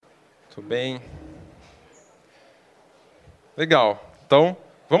Tudo bem? Legal. Então,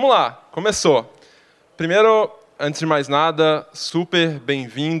 vamos lá. Começou. Primeiro, antes de mais nada, super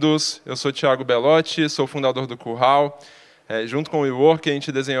bem-vindos. Eu sou Thiago Belotti, sou fundador do Curral. Junto com o WeWork, a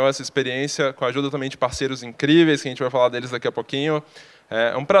gente desenhou essa experiência com a ajuda também de parceiros incríveis, que a gente vai falar deles daqui a pouquinho.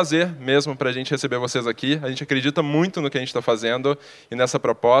 É um prazer mesmo para a gente receber vocês aqui. A gente acredita muito no que a gente está fazendo e nessa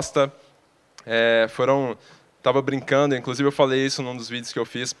proposta. Estava brincando, inclusive eu falei isso num dos vídeos que eu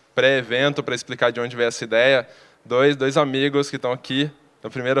fiz pré-evento para explicar de onde veio essa ideia. Dois amigos que estão aqui na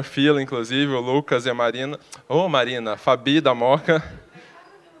primeira fila, inclusive, o Lucas e a Marina. Marina, Fabi da Moca.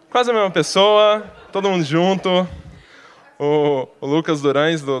 Quase a mesma pessoa, todo mundo junto. O Lucas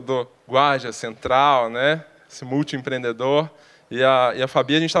Durães do Guardia Central, né? Esse multi-empreendedor. E a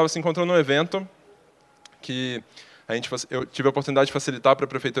Fabi, a gente estava se encontrando num evento que eu tive a oportunidade de facilitar para a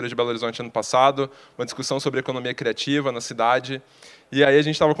Prefeitura de Belo Horizonte ano passado, uma discussão sobre economia criativa na cidade. E aí a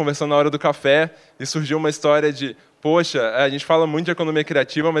gente estava conversando na hora do café e surgiu uma história de, poxa, a gente fala muito de economia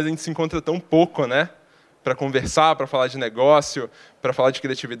criativa, mas a gente se encontra tão pouco, né? Para conversar, para falar de negócio, para falar de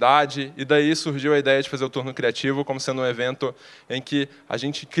criatividade. E daí surgiu a ideia de fazer o Turno Criativo como sendo um evento em que a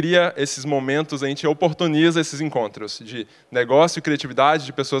gente cria esses momentos, a gente oportuniza esses encontros de negócio e criatividade,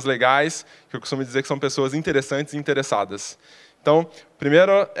 de pessoas legais, que eu costumo dizer que são pessoas interessantes e interessadas. Então,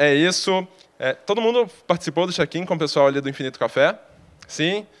 primeiro é isso. Todo mundo participou do check-in com o pessoal ali do Infinito Café?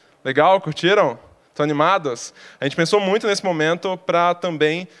 Sim? Legal? Curtiram? Estão animados? A gente pensou muito nesse momento para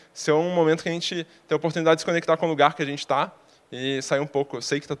também ser um momento que a gente tem a oportunidade de se conectar com o lugar que a gente está e sair um pouco. Eu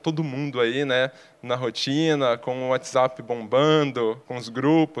sei que está todo mundo aí, né, na rotina, com o WhatsApp bombando, com os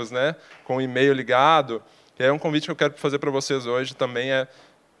grupos, né, com o e-mail ligado. E aí um convite que eu quero fazer para vocês hoje também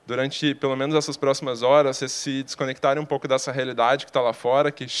durante pelo menos essas próximas horas, vocês se desconectarem um pouco dessa realidade que está lá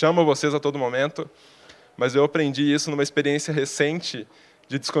fora, que chama vocês a todo momento. Mas eu aprendi isso numa experiência recente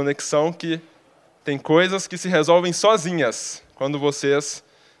de desconexão que tem coisas que se resolvem sozinhas quando vocês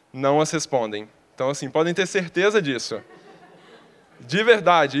não as respondem. Então, assim, podem ter certeza disso. De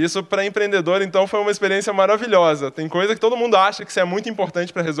verdade, isso para empreendedor, então, foi uma experiência maravilhosa. Tem coisa que todo mundo acha que isso é muito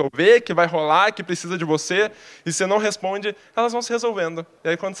importante para resolver, que vai rolar, que precisa de você, e você não responde, elas vão se resolvendo. E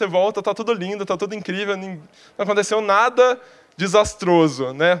aí, quando você volta, está tudo lindo, está tudo incrível, não aconteceu nada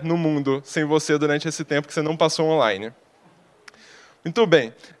desastroso, né, no mundo sem você durante esse tempo que você não passou online. Muito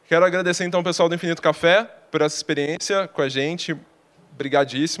bem. Quero agradecer, então, ao pessoal do Infinito Café por essa experiência com a gente.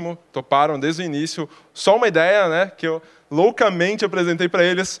 Brigadíssimo. Toparam desde o início. Só uma ideia, né, que eu loucamente apresentei para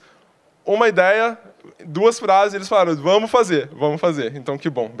eles. Uma ideia, 2 frases, e eles falaram, vamos fazer. Então, que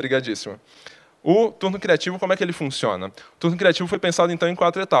bom. Brigadíssimo. O Turno Criativo, como é que ele funciona? O Turno Criativo foi pensado, então, em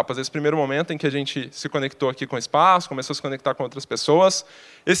 4 etapas. Esse primeiro momento em que a gente se conectou aqui com o espaço, começou a se conectar com outras pessoas.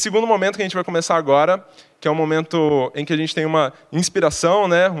 Esse segundo momento que a gente vai começar agora, que é um momento em que a gente tem uma inspiração,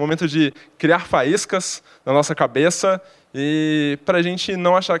 né? Um momento de criar faíscas na nossa cabeça, e para a gente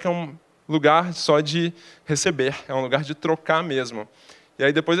não achar que é um lugar só de receber, é um lugar de trocar mesmo. E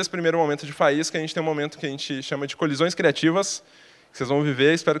aí, depois desse primeiro momento de faísca, a gente tem um momento que a gente chama de colisões criativas, que vocês vão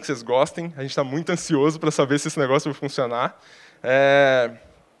viver, espero que vocês gostem. A gente está muito ansioso para saber se esse negócio vai funcionar.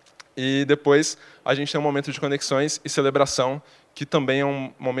 E depois a gente tem um momento de conexões e celebração, que também é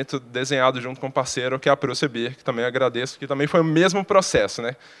um momento desenhado junto com um parceiro, que é a Procebir, que também agradeço, que também foi o mesmo processo,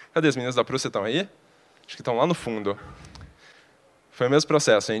 né? Cadê as meninas da Pro? Vocês estão aí? Acho que estão lá no fundo. Foi o mesmo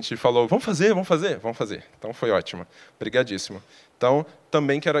processo. A gente falou, vamos fazer. Então foi ótimo. Obrigadíssimo. Então,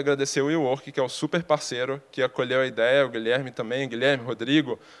 também quero agradecer o WeWork, que é o super parceiro, que acolheu a ideia, o Guilherme também,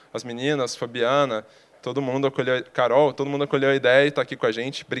 Rodrigo, as meninas, Fabiana, todo mundo acolheu, Carol, todo mundo acolheu a ideia e está aqui com a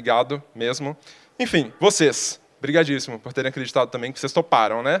gente. Obrigado mesmo. Enfim, vocês, brigadíssimo por terem acreditado também, que vocês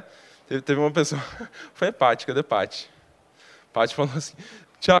toparam, né? Teve uma pessoa, foi a Paty, cadê a Paty? Paty falou assim,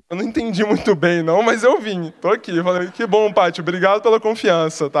 Thiago, eu não entendi muito bem, não, mas eu vim, estou aqui. Falei, que bom, Paty, obrigado pela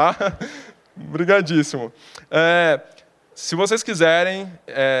confiança, tá? Obrigadíssimo. Se vocês quiserem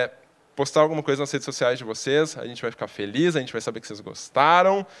postar alguma coisa nas redes sociais de vocês, a gente vai ficar feliz, a gente vai saber que vocês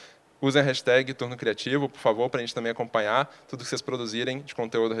gostaram. Usem a hashtag Turno Criativo, por favor, para a gente também acompanhar tudo que vocês produzirem de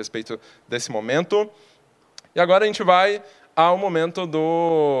conteúdo a respeito desse momento. E agora a gente vai ao momento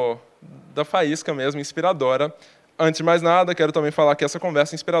da faísca mesmo, inspiradora. Antes de mais nada, quero também falar que essa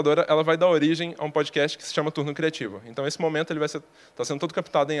conversa inspiradora ela vai dar origem a um podcast que se chama Turno Criativo. Então, esse momento ele vai está sendo todo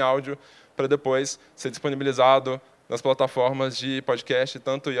captado em áudio para depois ser disponibilizado nas plataformas de podcast,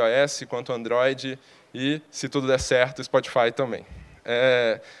 tanto iOS quanto Android, e, se tudo der certo, Spotify também.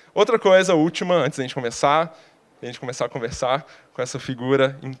 Outra coisa, última, antes da gente começar a conversar com essa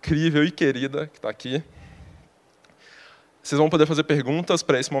figura incrível e querida que está aqui. Vocês vão poder fazer perguntas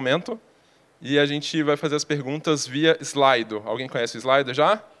para esse momento, e a gente vai fazer as perguntas via Slido. Alguém conhece o Slido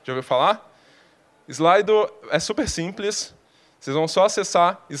já? Já ouviu falar? Slido é super simples. Vocês vão só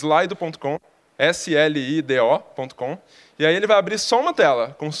acessar slido.com, slido.com, e aí ele vai abrir só uma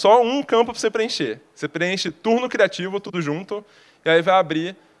tela, com só um campo para você preencher. Você preenche turno criativo, tudo junto, e aí vai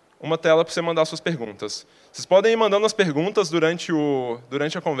abrir uma tela para você mandar suas perguntas. Vocês podem ir mandando as perguntas durante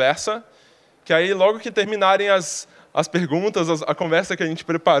a conversa, que aí, logo que terminarem as perguntas, a conversa que a gente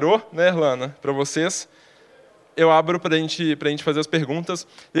preparou, né, Erlana, para vocês, eu abro para a gente fazer as perguntas.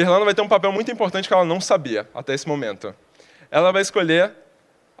 E a Erlana vai ter um papel muito importante que ela não sabia até esse momento. Ela vai escolher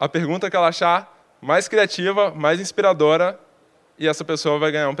a pergunta que ela achar mais criativa, mais inspiradora, e essa pessoa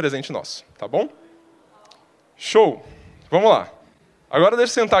vai ganhar um presente nosso, tá bom? Show! Vamos lá. Agora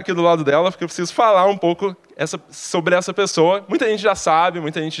deixa eu sentar aqui do lado dela, porque eu preciso falar um pouco sobre essa pessoa. Muita gente já sabe,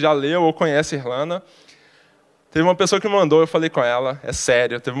 muita gente já leu ou conhece a Erlana. Teve uma pessoa que me mandou, eu falei com ela, é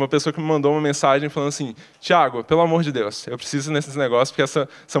sério, teve uma pessoa que me mandou uma mensagem falando assim, Thiago, pelo amor de Deus, eu preciso nesses negócios, porque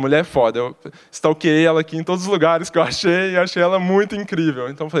essa mulher é foda. Eu stalkeei ela aqui em todos os lugares que eu achei, e achei ela muito incrível.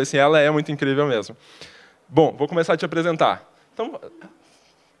 Então eu falei assim, ela é muito incrível mesmo. Bom, vou começar a te apresentar. Então,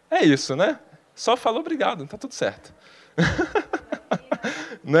 é isso, né? Só fala obrigado, tá tudo certo.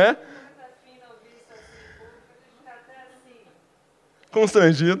 Né?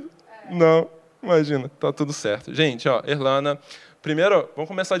 Constrangido? Não. Imagina, tá tudo certo. Gente, ó, Erlana, primeiro, vamos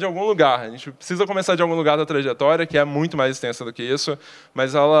começar de algum lugar. A gente precisa começar de algum lugar da trajetória, que é muito mais extensa do que isso,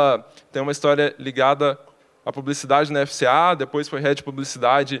 mas ela tem uma história ligada à publicidade na FCA, depois foi head de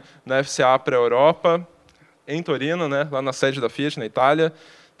publicidade na FCA para a Europa, em Torino, né, lá na sede da Fiat, na Itália.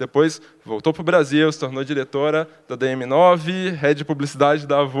 Depois voltou para o Brasil, se tornou diretora da DM9, head de publicidade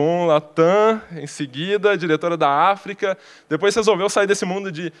da Avon, Latam, em seguida, diretora da África. Depois resolveu sair desse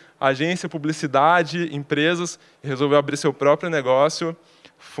mundo de agência, publicidade, empresas, e resolveu abrir seu próprio negócio,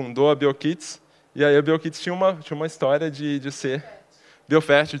 fundou a BioKits. E aí a BioKits tinha uma história de ser...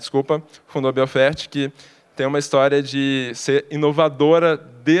 Biofert, desculpa, fundou a Biofert, que tem uma história de ser inovadora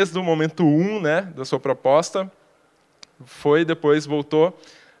desde o momento 1, né, da sua proposta. Depois voltou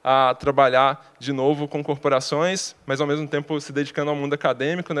a trabalhar de novo com corporações, mas ao mesmo tempo se dedicando ao mundo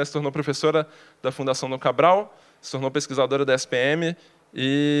acadêmico, né? Se tornou professora da Fundação Dom Cabral, se tornou pesquisadora da SPM,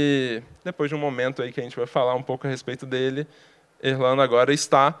 e depois de um momento aí que a gente vai falar um pouco a respeito dele, Erlana agora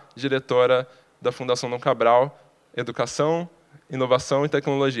está diretora da Fundação Dom Cabral, Educação, Inovação e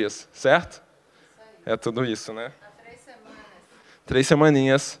Tecnologias, certo? É tudo isso, né? Há 3 semanas. 3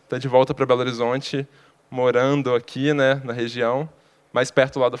 semaninhas, está de volta para Belo Horizonte, morando aqui, né, na região, mais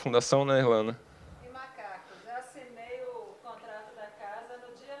perto lá da fundação, né, Erlana? E macaco, já assinei o contrato da casa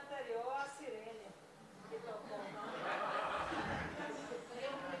no dia anterior à sirene que tocou.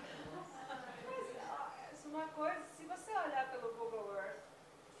 Mas uma coisa, se você olhar pelo Google Earth,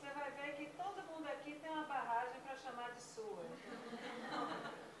 você vai ver que todo mundo aqui tem uma barragem para chamar de sua.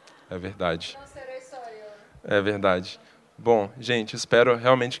 É verdade. Não serei só eu. É verdade. Bom, gente, espero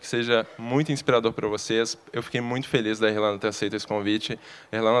realmente que seja muito inspirador para vocês. Eu fiquei muito feliz da Erlana ter aceito esse convite.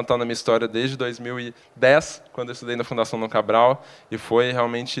 A Erlana está na minha história desde 2010, quando eu estudei na Fundação Dom Cabral, e foi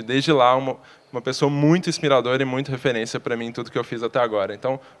realmente, desde lá, uma pessoa muito inspiradora e muito referência para mim em tudo que eu fiz até agora.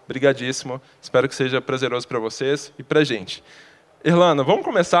 Então, brigadíssimo. Espero que seja prazeroso para vocês e para a gente. Erlana, vamos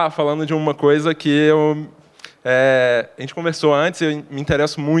começar falando de uma coisa que a gente conversou antes, eu me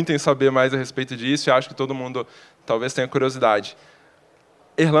interesso muito em saber mais a respeito disso e acho que todo mundo talvez tenha curiosidade.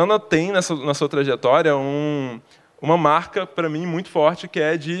 Erlana tem na sua trajetória uma marca, para mim, muito forte, que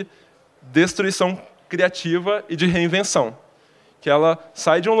é de destruição criativa e de reinvenção. Que ela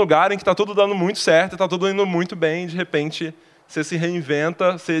sai de um lugar em que está tudo dando muito certo, está tudo indo muito bem, e de repente você se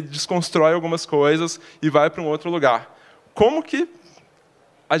reinventa, você desconstrói algumas coisas e vai para um outro lugar. Como que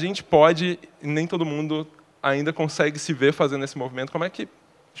a gente pode, e nem todo mundo ainda consegue se ver fazendo esse movimento, como é que a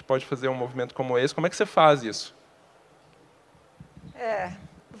gente pode fazer um movimento como esse? Como é que você faz isso?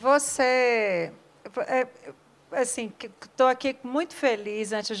 Assim, estou aqui muito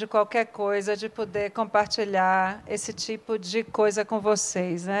feliz, antes de qualquer coisa, de poder compartilhar esse tipo de coisa com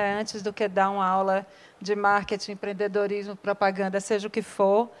vocês, né? Antes do que dar uma aula de marketing, empreendedorismo, propaganda, seja o que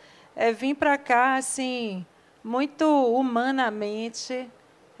for, vim para cá assim, muito humanamente,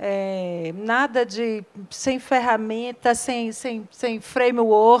 nada de sem ferramenta, sem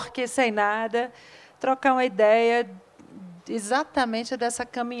framework, sem nada, trocar uma ideia exatamente dessa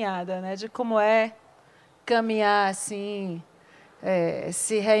caminhada, né? De como é caminhar assim,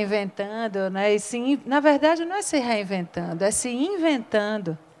 se reinventando, né? Na verdade, não é se reinventando, é se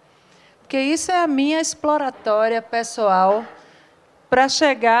inventando, porque isso é a minha exploratória pessoal para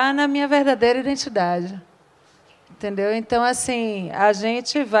chegar na minha verdadeira identidade, entendeu? Então, assim, a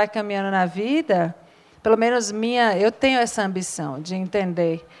gente vai caminhando na vida pelo menos minha, eu tenho essa ambição de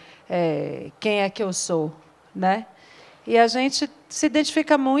entender quem é que eu sou, né? E a gente se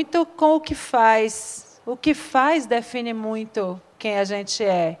identifica muito com o que faz. O que faz define muito quem a gente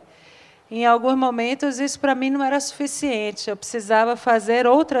é. Em alguns momentos, isso para mim não era suficiente. Eu precisava fazer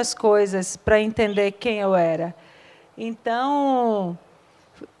outras coisas para entender quem eu era. Então,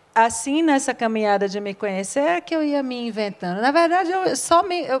 assim, nessa caminhada de me conhecer, é que eu ia me inventando. Na verdade,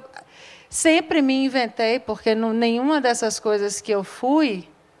 eu sempre me inventei, porque nenhuma dessas coisas que eu fui,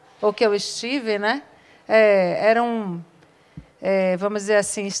 ou que eu estive, né, eram, vamos dizer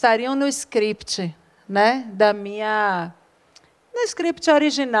assim, estariam no script, né, no script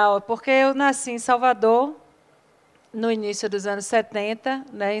original, porque eu nasci em Salvador, no início dos anos 70,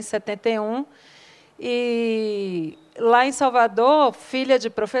 né, em 71, e lá em Salvador, filha de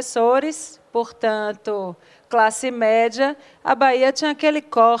professores, portanto, classe média, a Bahia tinha aquele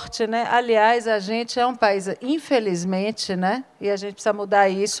corte, né? Aliás, a gente é um país, infelizmente, né? E a gente precisa mudar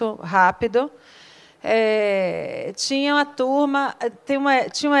isso rápido. Tinha uma turma,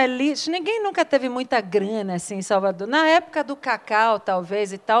 tinha uma elite. Ninguém nunca teve muita grana assim em Salvador. Na época do cacau,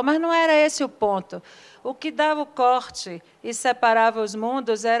 talvez e tal, mas não era esse o ponto. O que dava o corte e separava os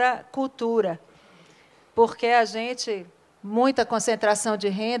mundos era cultura, porque a gente, muita concentração de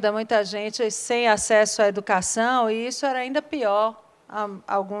renda, muita gente sem acesso à educação, e isso era ainda pior há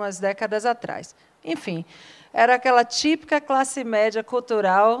algumas décadas atrás. Enfim, era aquela típica classe média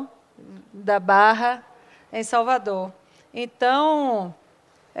cultural da Barra, em Salvador. Então,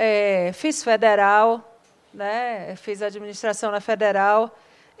 fiz federal, né? Fiz administração na federal.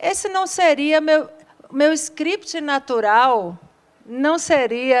 Esse não seria meu script natural, não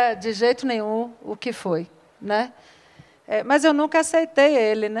seria de jeito nenhum o que foi, né? Mas eu nunca aceitei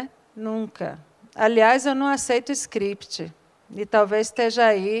ele, né? Nunca. Aliás, eu não aceito script, e talvez esteja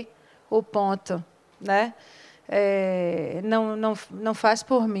aí o ponto, né? Não faz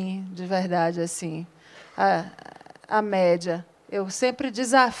por mim, de verdade, assim, a média. Eu sempre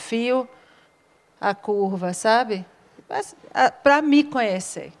desafio a curva, sabe? Para me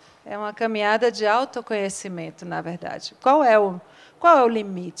conhecer. É uma caminhada de autoconhecimento, na verdade. Qual é o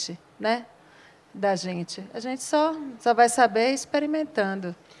limite, né, da gente? A gente só vai saber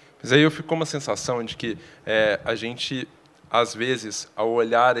experimentando. Mas aí eu fico com uma sensação de que a gente, às vezes, ao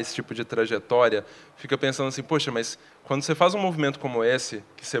olhar esse tipo de trajetória, fica pensando assim, poxa, mas quando você faz um movimento como esse,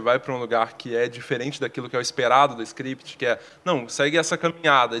 que você vai para um lugar que é diferente daquilo que é o esperado do script, que não, segue essa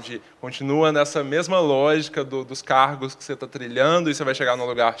caminhada continua nessa mesma lógica dos cargos que você está trilhando e você vai chegar no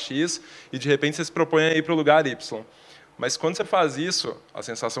lugar X e, de repente, você se propõe a ir para o lugar Y. Mas, quando você faz isso, a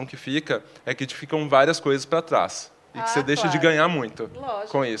sensação que fica é que te ficam várias coisas para trás e que você deixa de ganhar muito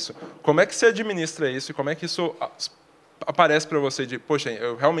com isso. Como é que você administra isso e como é que isso aparece para você de, poxa,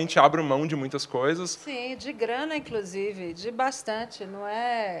 eu realmente abro mão de muitas coisas? Sim, de grana, inclusive, de bastante. Não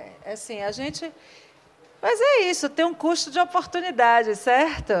é assim, a gente... Mas é isso, tem um custo de oportunidade,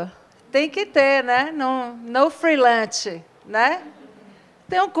 certo? Tem que ter, né? No freelance, né?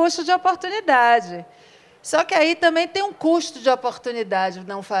 Tem um custo de oportunidade. Só que aí também tem um custo de oportunidade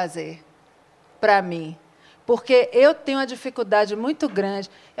não fazer, para mim. Porque eu tenho uma dificuldade muito grande.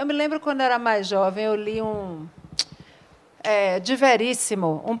 Eu me lembro, quando eu era mais jovem, eu li de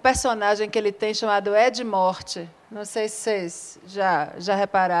Veríssimo, um personagem que ele tem chamado Ed Morte. Não sei se vocês já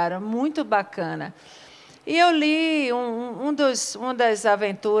repararam, muito bacana. E eu li uma das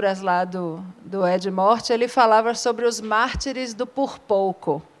aventuras lá do Ed Morte, ele falava sobre os mártires do por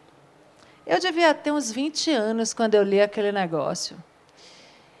pouco. Eu devia ter uns 20 anos quando eu li aquele negócio.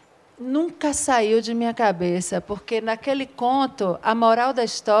 Nunca saiu de minha cabeça, porque, naquele conto, a moral da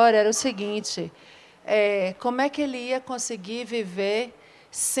história era o seguinte: como é que ele ia conseguir viver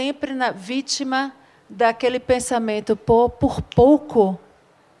sempre vítima daquele pensamento, por pouco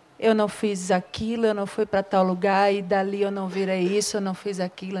eu não fiz aquilo, eu não fui para tal lugar, e dali eu não virei isso, eu não fiz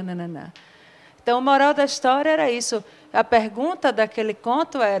aquilo, nananã. Então, a moral da história era isso. A pergunta daquele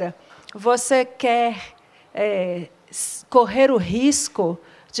conto era: você quer correr o risco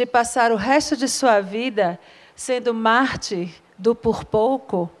de passar o resto de sua vida sendo mártir do por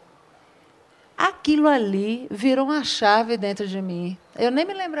pouco? Aquilo ali virou uma chave dentro de mim. Eu nem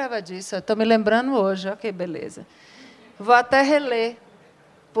me lembrava disso, estou me lembrando hoje. Ok, beleza. Vou até reler,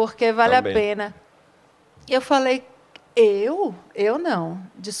 porque vale a pena. Eu falei, eu não.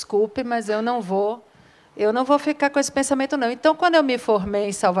 Desculpe, mas eu não vou ficar com esse pensamento, não. Então, quando eu me formei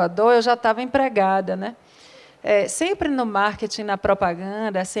em Salvador, eu já estava empregada, né? Sempre no marketing, na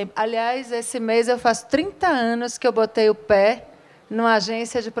propaganda. Sempre. Aliás, esse mês eu faço 30 anos que eu botei o pé numa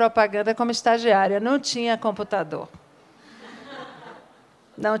agência de propaganda como estagiária. Não tinha computador.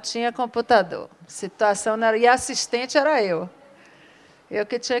 Não tinha computador. Situação não era, e a assistente era eu. Eu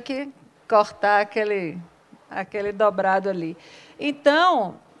que tinha que cortar aquele dobrado ali.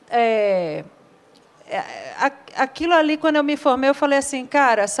 Então, aquilo ali, quando eu me formei, eu falei assim,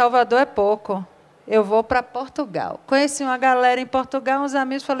 cara, Salvador é pouco. Eu vou para Portugal. Conheci uma galera em Portugal, uns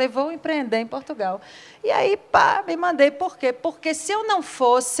amigos, falei, vou empreender em Portugal. E aí, pá, me mandei. Por quê? Porque se eu não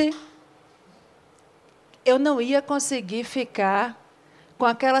fosse, eu não ia conseguir ficar com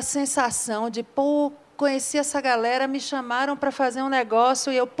aquela sensação de, pô, conheci essa galera, me chamaram para fazer um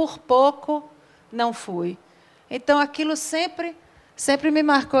negócio e eu, por pouco, não fui. Então, aquilo sempre me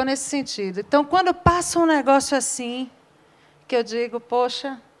marcou nesse sentido. Então, quando passa um negócio assim, que eu digo,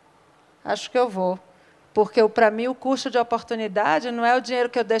 poxa, acho que eu vou. Porque, para mim, o custo de oportunidade não é o dinheiro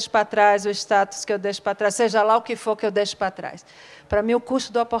que eu deixo para trás, o status que eu deixo para trás, seja lá o que for que eu deixo para trás. Para mim, o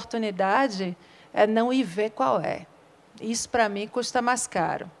custo da oportunidade é não ir ver qual é. Isso, para mim, custa mais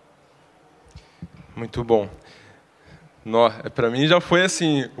caro. Muito bom. Para mim já foi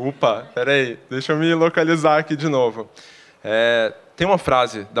assim, espera aí, deixa eu me localizar aqui de novo. Tem uma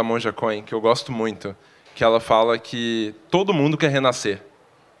frase da Monja Coen que eu gosto muito, que ela fala que todo mundo quer renascer,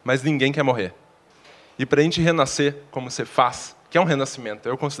 mas ninguém quer morrer. E para a gente renascer, como você faz, que é um renascimento,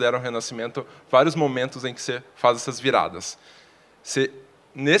 eu considero um renascimento vários momentos em que você faz essas viradas. Você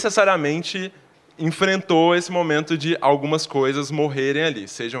necessariamente enfrentou esse momento de algumas coisas morrerem ali,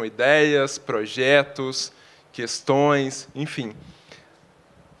 sejam ideias, projetos, questões, enfim.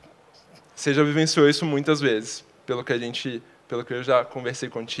 Você já vivenciou isso muitas vezes, pelo que eu já conversei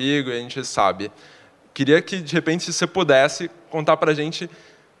contigo e a gente sabe. Queria que, de repente, se você pudesse contar para a gente,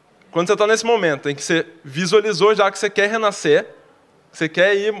 quando você está nesse momento em que você visualizou já que você quer renascer, você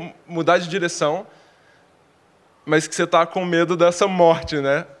quer ir mudar de direção, mas que você está com medo dessa morte,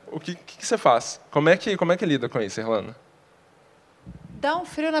 né? O que você faz? Como é que lida com isso, Irlanda? Dá um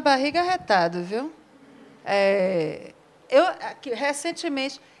frio na barriga arretado, viu?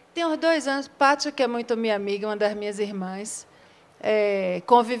 Recentemente, tem uns 2 anos, Pátia, que é muito minha amiga, uma das minhas irmãs,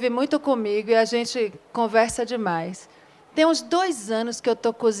 convive muito comigo e a gente conversa demais. Tem uns 2 anos que eu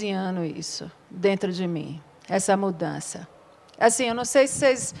estou cozinhando isso dentro de mim, essa mudança. Assim, eu não sei se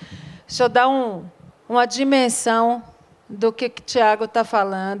vocês... Deixa eu dar uma dimensão do que Tiago está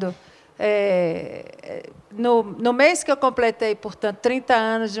falando. No mês que eu completei, portanto, 30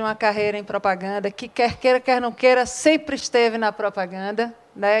 anos de uma carreira em propaganda, que quer queira, quer não queira, sempre esteve na propaganda,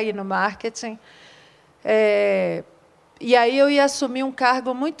 né, e no marketing. E aí eu ia assumir um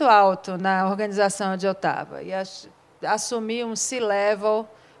cargo muito alto na organização onde eu estava. Ia assumir um C-level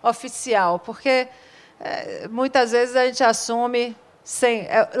oficial, porque muitas vezes a gente assume sem...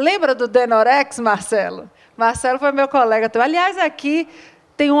 Lembra do Denorex, Marcelo? Marcelo foi meu colega também. Aliás, aqui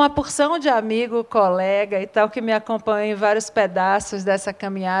tem uma porção de amigo, colega e tal, que me acompanha em vários pedaços dessa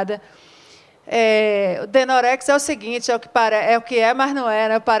caminhada. O Denorex é o seguinte, é o que é, mas não é,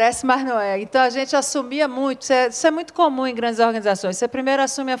 né? Parece, mas não é. Então, a gente assumia muito. Isso é muito comum em grandes organizações. Você primeiro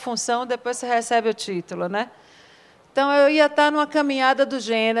assume a função, depois você recebe o título, né? Então, eu ia estar numa caminhada do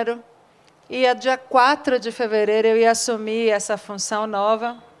gênero, e dia 4 de fevereiro eu ia assumir essa função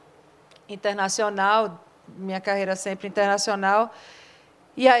nova, internacional, minha carreira sempre internacional,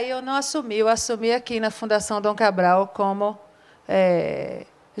 e aí eu não assumi, eu assumi aqui na Fundação Dom Cabral como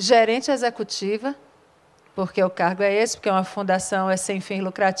gerente executiva, porque o cargo é esse, porque uma fundação é sem fins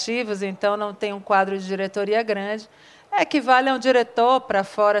lucrativos, então não tem um quadro de diretoria grande, equivale a um diretor, para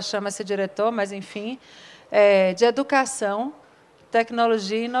fora chama-se diretor, mas, enfim, de educação,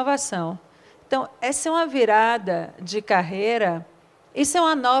 tecnologia e inovação. Então, essa é uma virada de carreira, isso é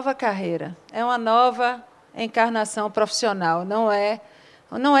uma nova carreira, é uma nova encarnação profissional, não é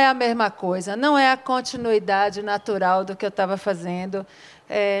a mesma coisa, não é a continuidade natural do que eu estava fazendo,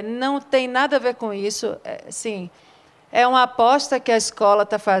 não tem nada a ver com isso. Sim, é uma aposta que a escola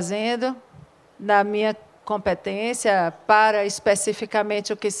está fazendo na minha competência para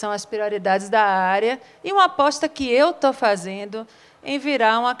especificamente o que são as prioridades da área e uma aposta que eu estou fazendo em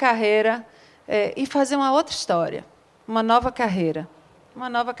virar uma carreira e fazer uma outra história, uma nova carreira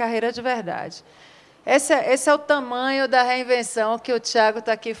de verdade. Esse é o tamanho da reinvenção que o Tiago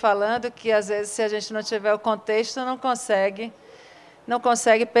está aqui falando, que, às vezes, se a gente não tiver o contexto, não consegue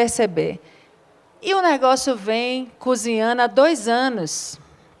perceber. E o negócio vem cozinhando há 2 anos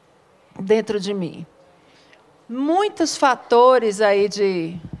dentro de mim. Muitos fatores aí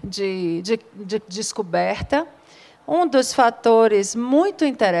de descoberta. Um dos fatores muito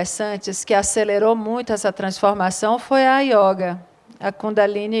interessantes que acelerou muito essa transformação foi a yoga, a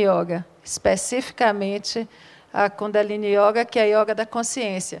Kundalini Yoga, especificamente a Kundalini Yoga, que é a yoga da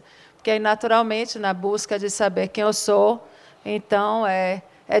consciência, porque aí, naturalmente, na busca de saber quem eu sou, então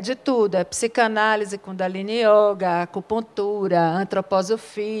É de tudo, é psicanálise, Kundalini Yoga, acupuntura,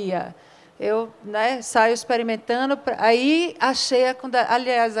 antroposofia. Eu, né, saio experimentando, aí achei a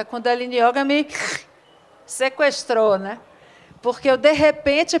Kundalini Yoga me sequestrou, né? Porque eu, de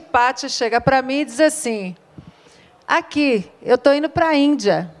repente, Paty chega para mim e diz assim: aqui, eu estou indo para a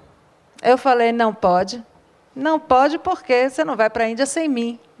Índia. Eu falei: não pode. Não pode porque você não vai para a Índia sem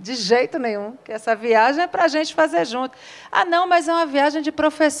mim, de jeito nenhum, que essa viagem é para a gente fazer junto. Ah, não, mas é uma viagem de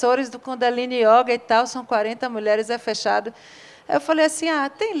professores do Kundalini Yoga e tal, são 40 mulheres, é fechado. Eu falei assim: ah,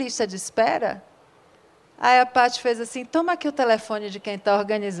 tem lista de espera? Aí a Paty fez assim: toma aqui o telefone de quem está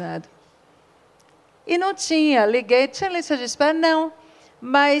organizando. E não tinha, liguei, tinha lista de espera? Não,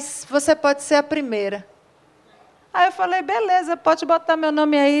 mas você pode ser a primeira. Aí eu falei: beleza, pode botar meu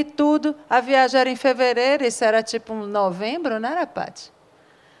nome aí, tudo. A viagem era em fevereiro, isso era tipo um novembro, não era, Paty?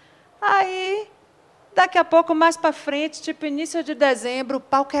 Aí, daqui a pouco, mais para frente, tipo início de dezembro, o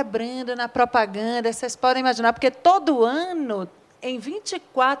pau quebrando na propaganda, vocês podem imaginar, porque todo ano, em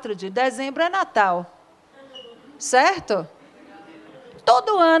 24 de dezembro, é Natal. Certo?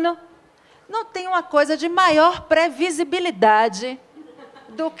 Todo ano. Não tem uma coisa de maior previsibilidade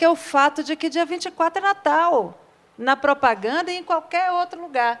do que o fato de que dia 24 é Natal. Na propaganda e em qualquer outro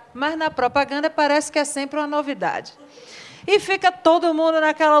lugar. Mas na propaganda parece que é sempre uma novidade. E fica todo mundo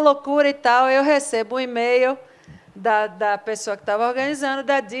naquela loucura e tal. Eu recebo um e-mail da pessoa que estava organizando,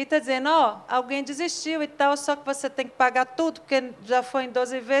 da Dita, dizendo: ó, alguém desistiu e tal, só que você tem que pagar tudo, porque já foi em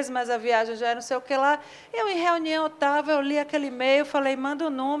 12 vezes, mas a viagem já é não sei o que lá. Eu, em reunião, eu li aquele e-mail, falei: manda o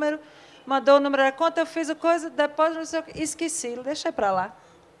número, mandou o número da conta, eu fiz a coisa, depois não sei o que, esqueci, deixei para lá.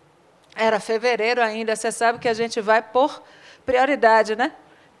 Era fevereiro ainda, você sabe que a gente vai por prioridade, né?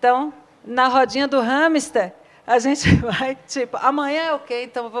 Então, na rodinha do hamster, a gente vai, tipo, amanhã é ok,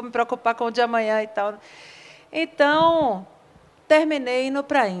 então vou me preocupar com o de amanhã e tal. Então, terminei indo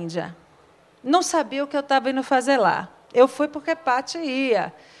para a Índia. Não sabia o que eu estava indo fazer lá. Eu fui porque Paty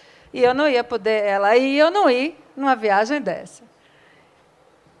ia. E eu não ia poder, ela ia e eu não ir numa viagem dessa.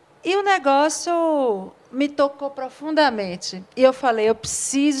 E o negócio me tocou profundamente. E eu falei: eu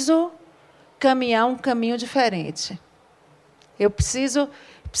preciso caminhar um caminho diferente. Eu preciso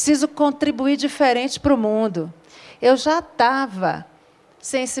contribuir diferente para o mundo. Eu já estava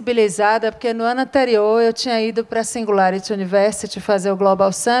sensibilizada, porque no ano anterior eu tinha ido para a Singularity University fazer o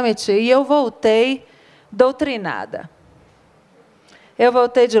Global Summit e eu voltei doutrinada. Eu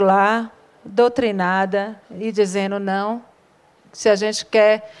voltei de lá, doutrinada, e dizendo: não, se a gente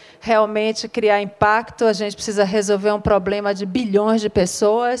quer realmente criar impacto, a gente precisa resolver um problema de bilhões de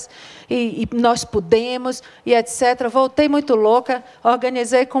pessoas, e nós podemos, e etc. Voltei muito louca,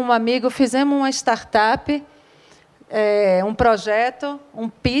 organizei com um amigo, fizemos uma startup, um projeto, um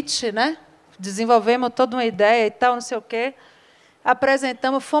pitch, né? Desenvolvemos toda uma ideia e tal, não sei o quê.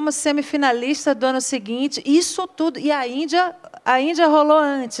 Apresentamos, fomos semifinalistas do ano seguinte, isso tudo. E a Índia rolou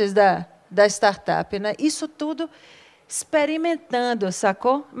antes da startup, né? Isso tudo experimentando,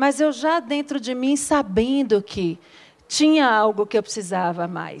 sacou? Mas eu já dentro de mim sabendo que tinha algo que eu precisava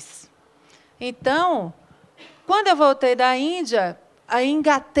mais. Então, quando eu voltei da Índia, aí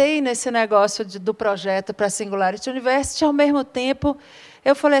engatei nesse negócio do projeto para a Singularity University, ao mesmo tempo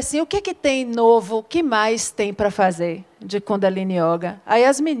eu falei assim: o que tem novo, o que mais tem para fazer de Kundalini Yoga? Aí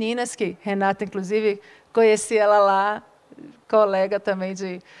as meninas, que Renata, inclusive, conheci ela lá, colega também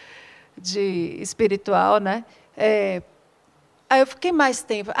de espiritual, né? Aí eu fiquei mais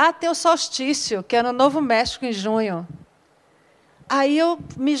tempo. Ah, tem o solstício, que é no Novo México, em junho. Aí eu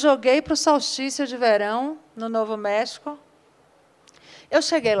me joguei para o solstício de verão, no Novo México. Eu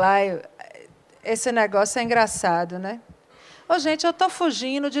cheguei lá, esse negócio é engraçado, né? Ô, gente, eu estou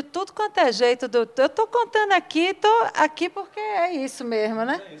fugindo de tudo quanto é jeito. Eu estou contando aqui, estou aqui porque é isso mesmo,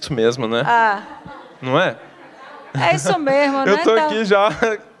 né? É isso mesmo, né? Ah. Não é? É isso mesmo, né? Eu estou aqui já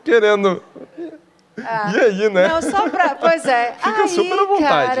querendo... E aí, né? Não, só para... Pois é. Fica super à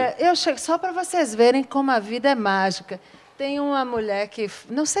vontade. Cara, eu chego só para vocês verem como a vida é mágica. Tem uma mulher que...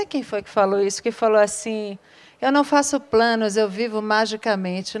 Não sei quem foi que falou isso, que falou assim: eu não faço planos, eu vivo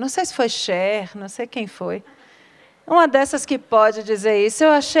magicamente. Não sei se foi Cher, não sei quem foi. Uma dessas que pode dizer isso,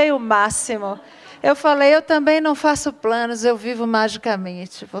 eu achei o máximo. Eu falei: eu também não faço planos, eu vivo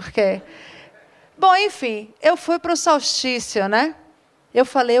magicamente. Porque... Bom, enfim, eu fui para o solstício, né? Eu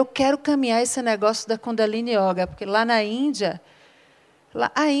falei: eu quero caminhar esse negócio da Kundalini Yoga, porque lá na Índia,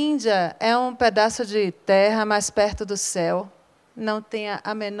 a Índia é um pedaço de terra mais perto do céu, não tenha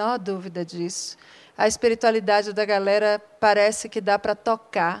a menor dúvida disso. A espiritualidade da galera parece que dá para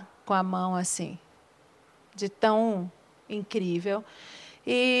tocar com a mão assim, de tão incrível.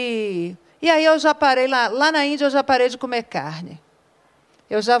 E aí eu já parei lá na Índia, eu já parei de comer carne.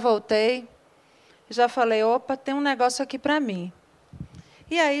 Eu já voltei, já falei, opa, tem um negócio aqui para mim.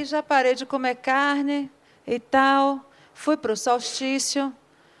 E aí já parei de comer carne e tal, fui para o solstício.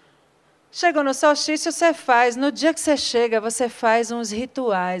 Chegou no solstício, você faz, no dia que você chega, você faz uns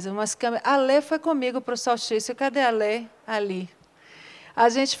rituais, umas caminhadas. A Lê foi comigo para o solstício, cadê a Lê? Ali. A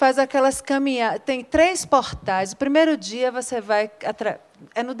gente faz aquelas caminhadas, tem 3 portais. O primeiro dia você vai,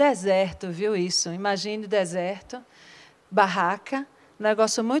 é no deserto, viu isso? Imagine o deserto, barraca,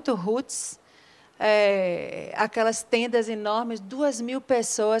 negócio muito roots. Aquelas tendas enormes, 2.000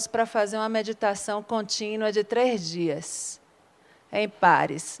 pessoas para fazer uma meditação contínua de 3 dias, em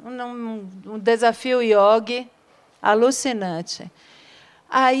pares. Um desafio yogi alucinante.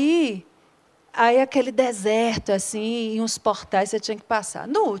 Aí aquele deserto, assim, e uns portais você tinha que passar.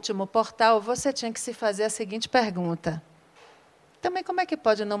 No último portal, você tinha que se fazer a seguinte pergunta. Também, como é que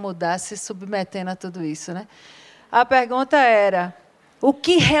pode não mudar se submetendo a tudo isso, né? A pergunta era: o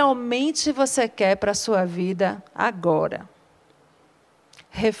que realmente você quer para a sua vida agora?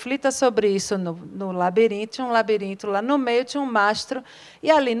 Reflita sobre isso no labirinto. Tinha um labirinto lá no meio, tinha um mastro. E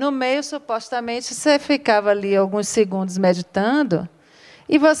ali no meio, supostamente, você ficava ali alguns segundos meditando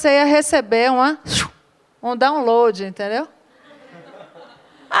e você ia receber um download, entendeu?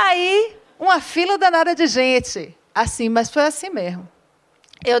 Aí, uma fila danada de gente. Assim, mas foi assim mesmo.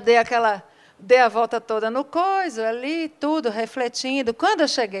 Eu dei a volta toda no coiso, ali, tudo, refletindo. Quando eu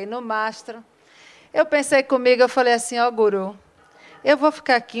cheguei no mastro, eu pensei comigo, eu falei assim, guru, eu vou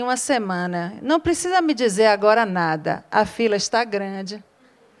ficar aqui uma semana. Não precisa me dizer agora nada. A fila está grande.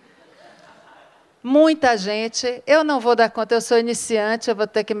 Muita gente. Eu não vou dar conta, eu sou iniciante, eu vou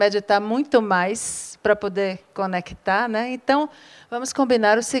ter que meditar muito mais para poder conectar, né? Então, vamos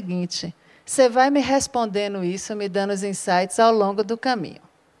combinar o seguinte. Você vai me respondendo isso, me dando os insights ao longo do caminho.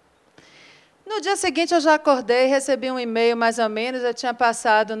 No dia seguinte, eu já acordei, recebi um e-mail, mais ou menos. Eu tinha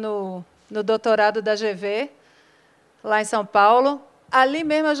passado no doutorado da GV, lá em São Paulo. Ali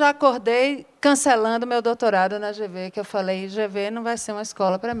mesmo, eu já acordei cancelando meu doutorado na GV, que eu falei, GV não vai ser uma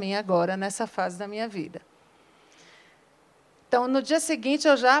escola para mim agora, nessa fase da minha vida. Então, no dia seguinte,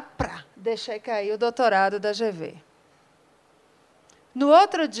 eu já deixei cair o doutorado da GV. No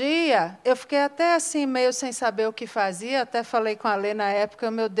outro dia, eu fiquei até assim, meio sem saber o que fazia, até falei com a Lê na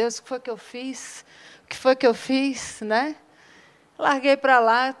época, meu Deus, o que foi que eu fiz? O que foi que eu fiz? Né? Larguei para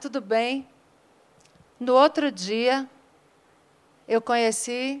lá, tudo bem. No outro dia, eu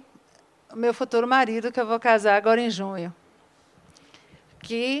conheci o meu futuro marido, que eu vou casar agora em junho,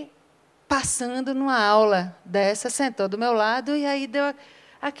 que, passando numa aula dessa, sentou do meu lado, e aí deu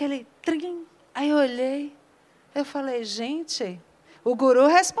aquele trim. Aí eu olhei, eu falei, gente... O guru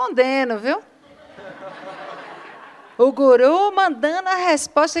respondendo, viu? O guru mandando a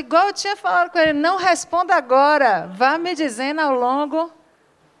resposta, igual eu tinha falado com ele, não responda agora, vá me dizendo ao longo.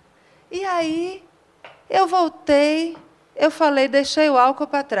 E aí, eu voltei, eu falei, deixei o álcool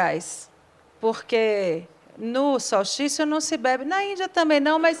para trás, porque no solstício não se bebe, na Índia também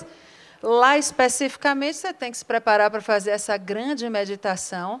não, mas lá especificamente você tem que se preparar para fazer essa grande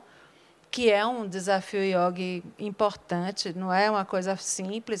meditação, que é um desafio yogi importante, não é uma coisa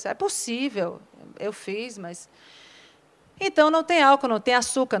simples, é possível, eu fiz, mas... Então, não tem álcool, não tem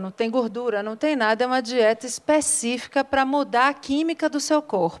açúcar, não tem gordura, não tem nada, é uma dieta específica para mudar a química do seu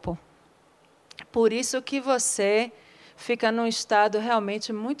corpo. Por isso que você fica num estado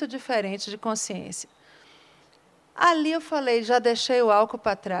realmente muito diferente de consciência. Ali eu falei, já deixei o álcool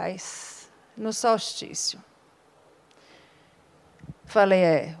para trás, no solstício.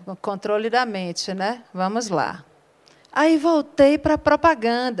 Falei, o controle da mente, né? Vamos lá. Aí voltei para a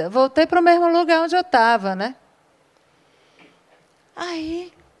propaganda, voltei para o mesmo lugar onde eu estava, né?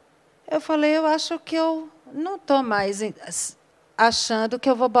 Aí eu falei, eu acho que eu não estou mais achando que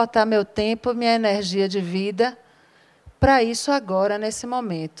eu vou botar meu tempo, minha energia de vida para isso agora, nesse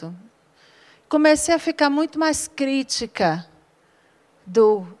momento. Comecei a ficar muito mais crítica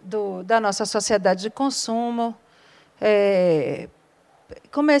da nossa sociedade de consumo,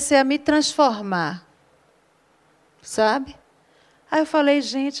 comecei a me transformar, sabe? Aí eu falei,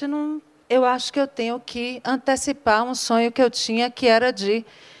 gente, eu acho que eu tenho que antecipar um sonho que eu tinha, que era de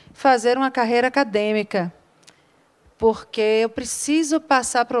fazer uma carreira acadêmica, porque eu preciso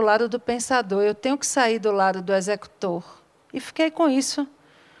passar para o lado do pensador, eu tenho que sair do lado do executor. E fiquei com isso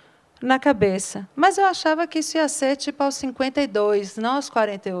na cabeça. Mas eu achava que isso ia ser tipo aos 52, não aos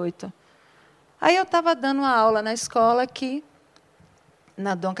 48. Aí eu estava dando uma aula na escola aqui,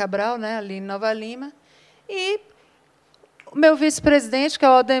 na Dom Cabral, né, ali em Nova Lima, e o meu vice-presidente, que é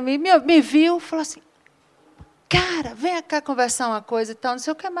o Aldemir, me viu e falou assim, cara, vem cá conversar uma coisa e tal, não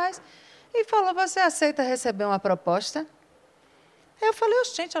sei o que mais. E falou, você aceita receber uma proposta? Aí eu falei,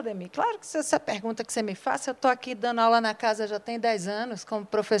 gente, Aldemir, claro que essa pergunta que você me faz, eu estou aqui dando aula na casa já tem 10 anos, como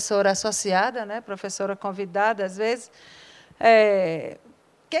professora associada, né, professora convidada, às vezes.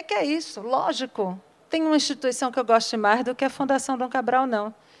 O que é isso? Lógico, tem uma instituição que eu gosto mais do que a Fundação Dom Cabral,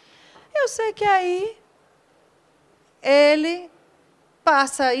 não. Eu sei que aí ele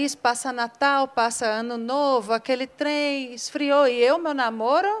passa isso, passa Natal, passa Ano Novo, aquele trem esfriou, e eu, meu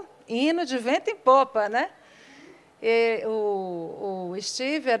namoro, indo de vento em popa, né? E o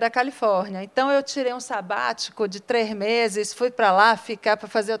Steve é da Califórnia, então eu tirei um sabático de 3 meses, fui para lá ficar para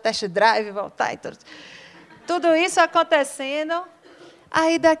fazer o test drive, voltar, e tudo isso acontecendo.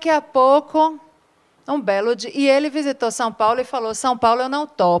 Aí, daqui a pouco, um belo dia, e ele visitou São Paulo e falou, São Paulo eu não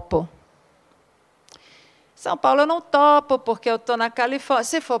topo. São Paulo eu não topo, porque eu estou na Califórnia.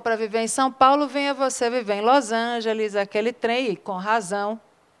 Se for para viver em São Paulo, venha você viver em Los Angeles, aquele trem, e com razão.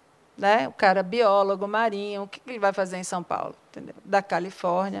 Né? O cara biólogo, marinho, o que ele vai fazer em São Paulo? Entendeu? Da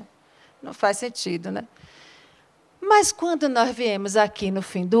Califórnia. Não faz sentido, né? Mas, quando nós viemos aqui no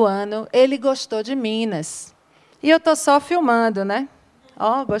fim do ano, ele gostou de Minas. E eu estou só filmando, né?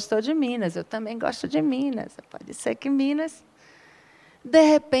 Gostou de Minas, eu também gosto de Minas. Pode ser que Minas... De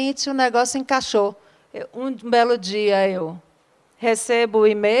repente, o negócio encaixou. Um belo dia, eu recebo o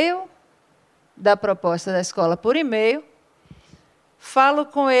e-mail da proposta da escola por e-mail, falo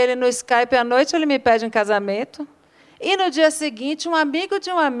com ele no Skype à noite, ele me pede em casamento, e, no dia seguinte, um amigo de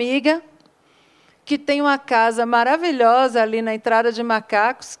uma amiga, que tem uma casa maravilhosa ali na Entrada de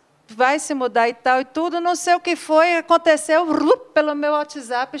Macacos, vai se mudar e tal, e tudo, não sei o que foi, aconteceu, pelo meu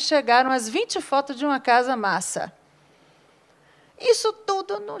WhatsApp, chegaram as 20 fotos de uma casa massa. Isso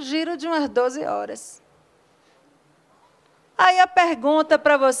tudo no giro de umas 12 horas. Aí a pergunta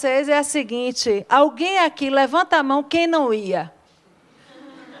para vocês é a seguinte, alguém aqui, levanta a mão quem não ia.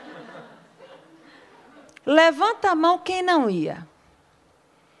 Levanta a mão quem não ia.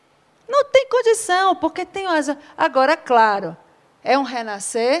 Não tem condição, porque tem... Agora, claro, é um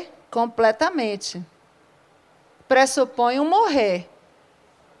renascer completamente. Pressupõe um morrer.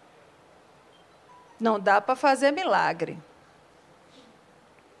 Não dá para fazer milagre.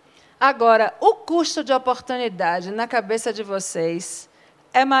 Agora, o custo de oportunidade na cabeça de vocês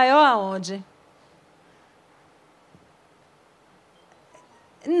é maior aonde?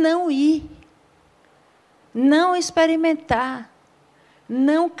 Não ir. Não experimentar.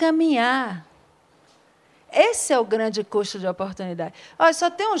 Não caminhar. Esse é o grande custo de oportunidade. Olha, só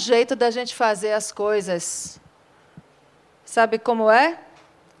tem um jeito da gente fazer as coisas. Sabe como é?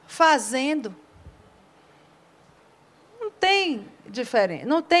 Fazendo. Não tem diferente,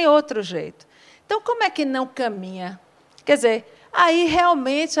 não tem outro jeito. Então, como é que não caminha? Quer dizer, aí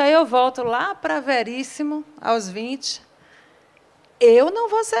realmente, aí eu volto lá para Veríssimo, aos 20. Eu não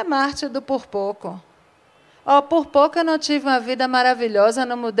vou ser mártir do por pouco. Por pouco eu não tive uma vida maravilhosa,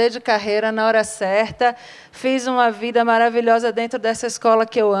 não mudei de carreira na hora certa, fiz uma vida maravilhosa dentro dessa escola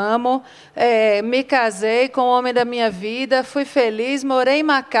que eu amo, me casei com o homem da minha vida, fui feliz, morei em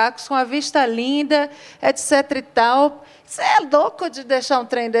Macacos com a vista linda, etc. e tal. Você é louco de deixar um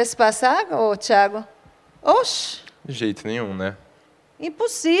trem desse passar, Tiago? Oxe! De jeito nenhum, né?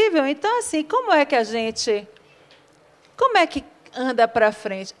 Impossível. Então, assim, como é que anda para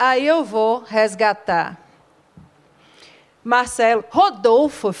frente? Aí eu vou resgatar. Marcelo,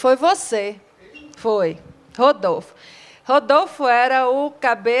 Rodolfo, foi você. Foi, Rodolfo. Rodolfo era o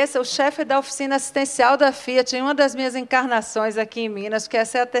chefe da oficina assistencial da Fiat, em uma das minhas encarnações aqui em Minas, porque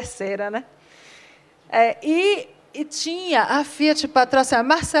essa é a terceira, né? E tinha a Fiat patrocinava.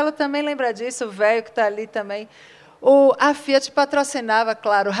 Marcelo também lembra disso, o velho que está ali também. A Fiat patrocinava,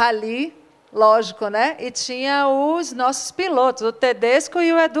 claro, rally, lógico, né? E tinha os nossos pilotos, o Tedesco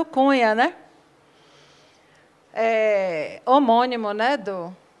e o Edu Cunha, né? Homônimo, né,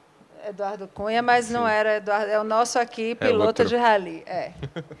 do Eduardo Cunha, mas não era Eduardo, é o nosso aqui, piloto de rally.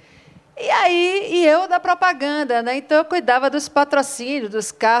 E eu da propaganda, né? Então eu cuidava dos patrocínios, dos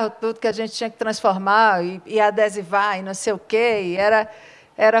carros, tudo que a gente tinha que transformar e adesivar e não sei o quê. E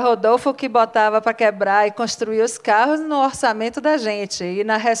era Rodolfo que botava para quebrar e construir os carros no orçamento da gente e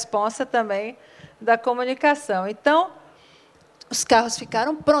na responsa também da comunicação. Então, os carros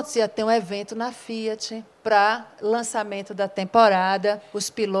ficaram prontos, ia ter um evento na Fiat para lançamento da temporada, os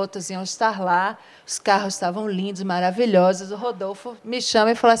pilotos iam estar lá, os carros estavam lindos, maravilhosos. O Rodolfo me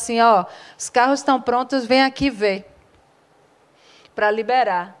chama e fala assim, os carros estão prontos, vem aqui ver, para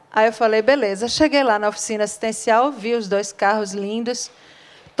liberar. Aí eu falei, beleza. Cheguei lá na oficina assistencial, vi os 2 carros lindos,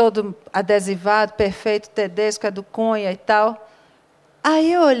 todo adesivado, perfeito, Tedesco, Edu Cunha e tal.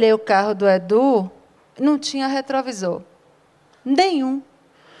 Aí eu olhei o carro do Edu, não tinha retrovisor. Nenhum.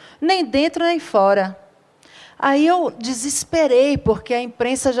 Nem dentro, nem fora. Aí eu desesperei, porque a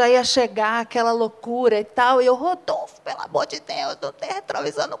imprensa já ia chegar, aquela loucura e tal. E eu, Rodolfo, pelo amor de Deus, não tem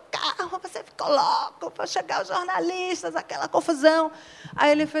retrovisor no carro, você ficou louco, vão chegar os jornalistas, aquela confusão.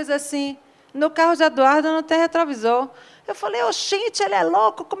 Aí ele fez assim, no carro de Eduardo não tem retrovisor. Eu falei, oxente, ele é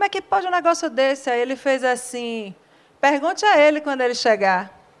louco, como é que pode um negócio desse? Aí ele fez assim, pergunte a ele quando ele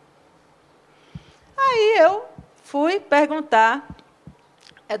chegar. Aí eu fui perguntar.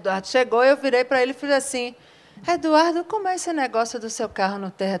 Eduardo chegou, eu virei para ele e fiz assim, Eduardo, como é esse negócio do seu carro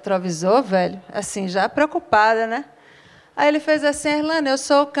não ter retrovisor, velho? Assim, já preocupada, né? Aí ele fez assim, Erlane, eu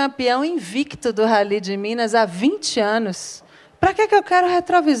sou o campeão invicto do Rally de Minas há 20 anos. Para que eu quero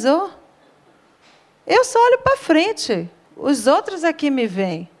retrovisor? Eu só olho para frente. Os outros aqui me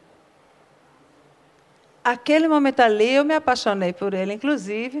veem. Aquele momento ali, eu me apaixonei por ele,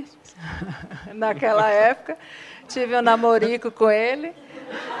 inclusive. Naquela época, tive um namorico com ele.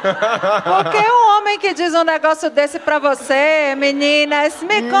 Porque um homem que diz um negócio desse para você, meninas,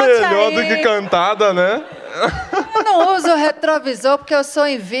 me conte Melhor aí. do que cantada, né? Eu não uso retrovisor porque eu sou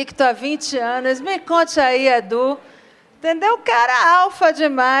invicto há 20 anos. Me conte aí, Edu. Entendeu? O cara alfa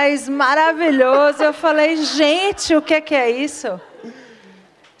demais, maravilhoso. Eu falei, gente, o que é isso?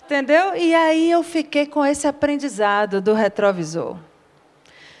 Entendeu? E aí eu fiquei com esse aprendizado do retrovisor.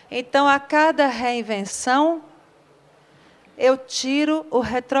 Então, a cada reinvenção, eu tiro o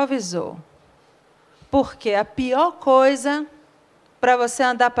retrovisor. Porque a pior coisa para você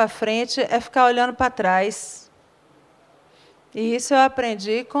andar para frente é ficar olhando para trás. E isso eu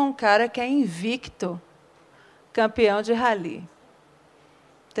aprendi com um cara que é invicto, campeão de rally.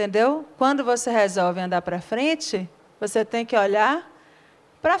 Entendeu? Quando você resolve andar para frente, você tem que olhar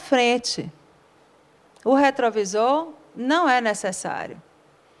para frente. O retrovisor não é necessário.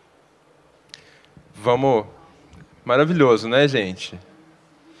 Vamos... Maravilhoso, né, gente?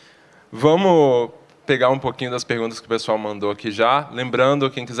 Vamos pegar um pouquinho das perguntas que o pessoal mandou aqui já. Lembrando,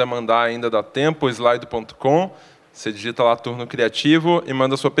 quem quiser mandar ainda dá tempo, slide.com. Você digita lá Turno Criativo e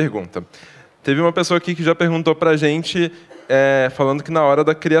manda a sua pergunta. Teve uma pessoa aqui que já perguntou para a gente, falando que na hora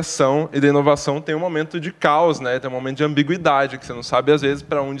da criação e da inovação tem um momento de caos, né? Tem um momento de ambiguidade, que você não sabe, às vezes,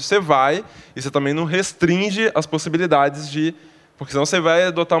 para onde você vai, e você também não restringe as possibilidades de... Porque senão você vai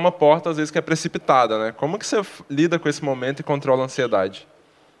adotar uma porta, às vezes, que é precipitada, né? Como que você lida com esse momento e controla a ansiedade?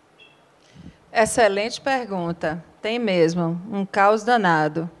 Excelente pergunta. Tem mesmo. Um caos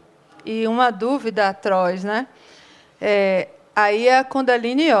danado. E uma dúvida atroz, né? Aí é a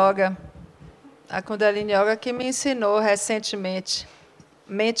Kundalini Yoga. A Kundalini Yoga que me ensinou recentemente.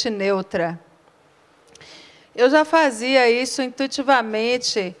 Mente neutra. Eu já fazia isso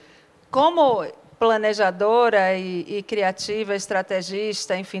intuitivamente, como planejadora e criativa,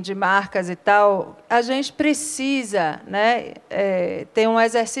 estrategista, enfim, de marcas e tal, a gente precisa, né, ter um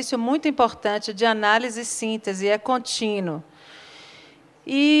exercício muito importante de análise e síntese, é contínuo.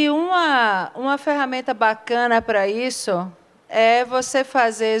 E uma ferramenta bacana para isso é você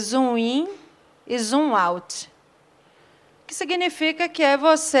fazer zoom in e zoom out, que significa que é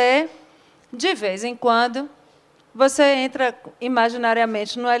você, de vez em quando, você entra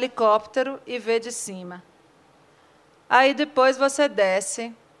imaginariamente no helicóptero e vê de cima. Aí depois você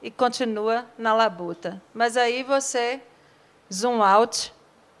desce e continua na labuta. Mas aí você zoom out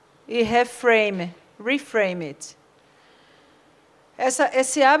e reframe it.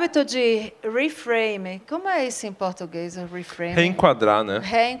 Esse hábito de reframe, como é isso em português, o reframe? Reenquadrar, né?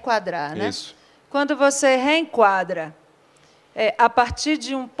 Reenquadrar, né? Isso. Quando você reenquadra, a partir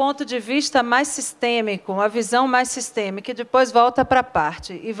de um ponto de vista mais sistêmico, uma visão mais sistêmica, e depois volta para a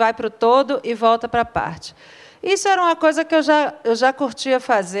parte, e vai para o todo e volta para a parte. Isso era uma coisa que eu já curtia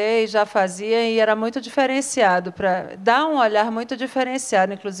fazer, e já fazia, e era muito diferenciado, para dar um olhar muito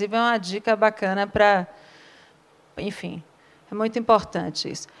diferenciado. Inclusive, é uma dica bacana para... Enfim, é muito importante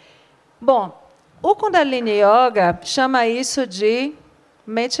isso. Bom, o Kundalini Yoga chama isso de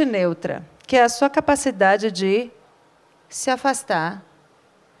mente neutra, que é a sua capacidade de se afastar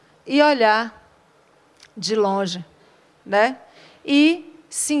e olhar de longe, né? E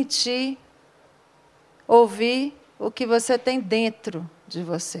sentir, ouvir o que você tem dentro de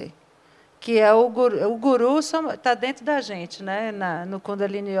você, que é o guru. O guru está dentro da gente, né? No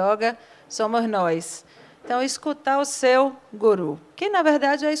Kundalini Yoga somos nós. Então, escutar o seu guru, que, na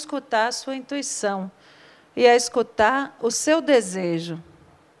verdade, é escutar a sua intuição e é escutar o seu desejo.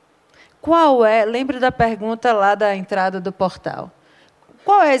 Qual é? Lembre da pergunta lá da entrada do portal.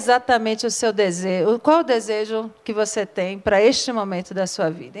 Qual é exatamente o seu desejo? Qual o desejo que você tem para este momento da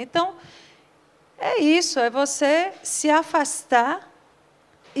sua vida? Então, é isso, é você se afastar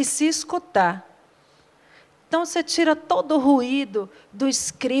e se escutar. Então, você tira todo o ruído do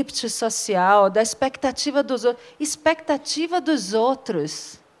script social, da expectativa dos outros. Expectativa dos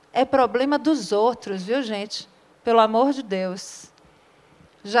outros é problema dos outros, viu, gente? Pelo amor de Deus.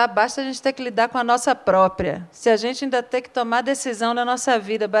 Já basta a gente ter que lidar com a nossa própria. Se a gente ainda ter que tomar decisão na nossa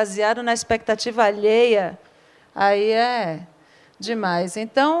vida baseado na expectativa alheia, aí é demais.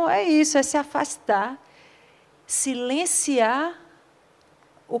 Então, é isso, é se afastar, silenciar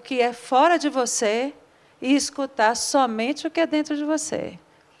o que é fora de você e escutar somente o que é dentro de você.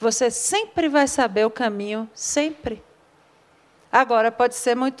 Você sempre vai saber o caminho, sempre. Agora, pode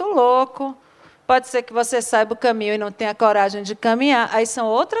ser muito louco, pode ser que você saiba o caminho e não tenha coragem de caminhar, aí são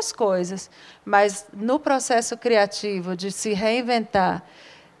outras coisas. Mas, no processo criativo de se reinventar,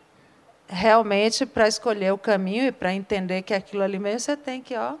 realmente, para escolher o caminho e para entender que aquilo ali mesmo, você tem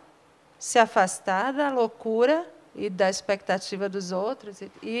que se afastar da loucura e da expectativa dos outros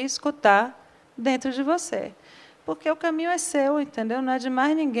e escutar dentro de você. Porque o caminho é seu, entendeu? Não é de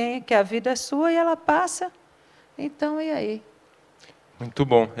mais ninguém, que a vida é sua e ela passa. Então, e aí? Muito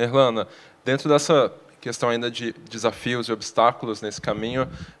bom. Erlana, dentro dessa questão ainda de desafios e obstáculos nesse caminho,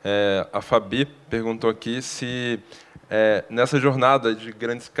 a Fabi perguntou aqui se, nessa jornada de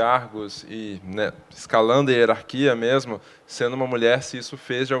grandes cargos e, né, escalando a hierarquia mesmo, sendo uma mulher, se isso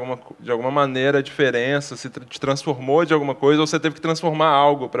fez de alguma maneira a diferença, se te transformou de alguma coisa, ou você teve que transformar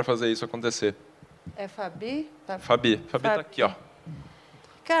algo para fazer isso acontecer. É Fabi? Fabi está aqui, ó.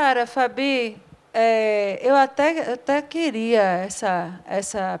 Cara, Fabi, eu até queria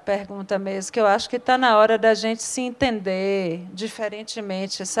essa pergunta mesmo, que eu acho que está na hora da gente se entender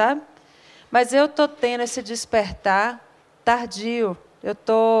diferentemente, sabe? Mas eu estou tendo esse despertar tardio. Eu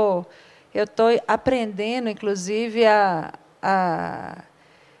tô aprendendo, inclusive,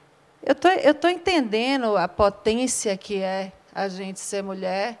 eu tô entendendo a potência que é a gente ser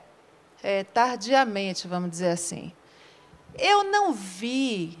mulher, tardiamente, vamos dizer assim. Eu não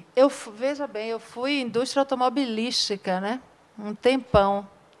vi... veja bem, eu fui indústria automobilística, né? Um tempão.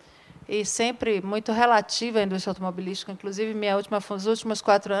 E sempre muito relativa à indústria automobilística. Inclusive, os últimos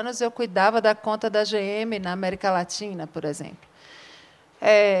 4 anos, eu cuidava da conta da GM na América Latina, por exemplo.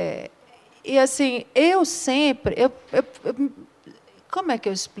 E, assim, eu sempre... como é que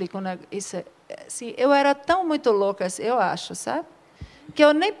eu explico isso? Assim, eu era tão muito louca, assim, eu acho, sabe? Que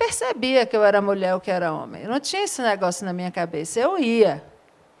eu nem percebia que eu era mulher ou que era homem. Eu não tinha esse negócio na minha cabeça. Eu ia.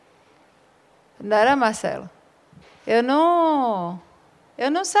 Não era, Marcelo? Eu não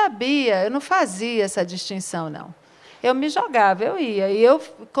sabia, eu não fazia essa distinção, não. Eu me jogava, eu ia. E eu,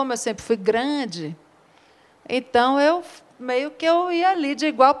 como eu sempre fui grande, então eu meio que eu ia ali de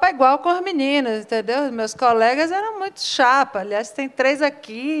igual para igual com as meninas, entendeu? Meus colegas eram muito chapa. Aliás, tem 3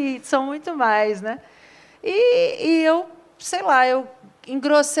 aqui e são muito mais, né? E eu, sei lá, eu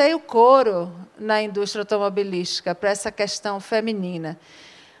engrossei o couro na indústria automobilística para essa questão feminina.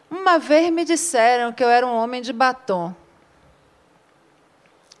 Uma vez me disseram que eu era um homem de batom.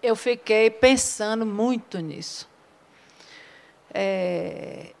 Eu fiquei pensando muito nisso.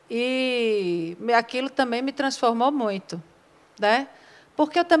 E aquilo também me transformou muito, né?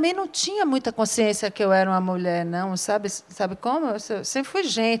 Porque eu também não tinha muita consciência que eu era uma mulher, não, sabe como? Eu sempre fui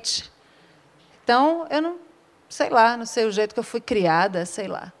gente. Então, eu não sei o jeito que eu fui criada, sei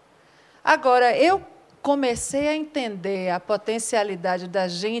lá. Agora, eu comecei a entender a potencialidade da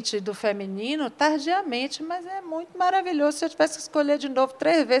gente e do feminino tardiamente, mas é muito maravilhoso. Se eu tivesse que escolher de novo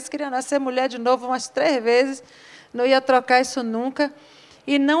 3 vezes, queria nascer mulher de novo umas 3 vezes, não ia trocar isso nunca.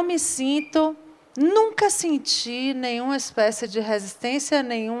 E não me sinto, nunca senti nenhuma espécie de resistência,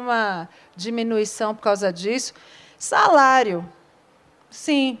 nenhuma diminuição por causa disso. Salário,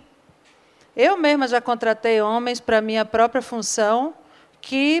 sim. Eu mesma já contratei homens para a minha própria função,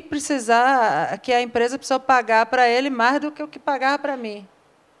 que a empresa precisou pagar para ele mais do que o que pagava para mim,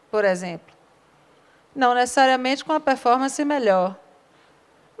 por exemplo. Não necessariamente com uma performance melhor.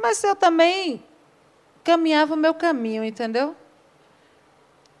 Mas eu também caminhava o meu caminho, entendeu?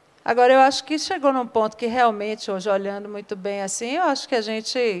 Agora, eu acho que chegou num ponto que, realmente, hoje, olhando muito bem assim, eu acho que a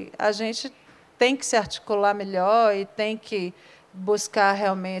gente tem que se articular melhor e tem que buscar,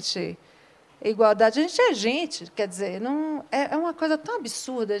 realmente, igualdade. A gente é gente, quer dizer, não, é uma coisa tão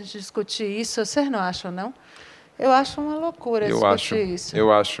absurda a gente discutir isso. Vocês não acham, não? Eu acho uma loucura discutir isso.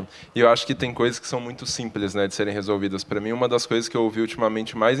 Eu acho. E eu acho que tem coisas que são muito simples, né, de serem resolvidas. Para mim, uma das coisas que eu ouvi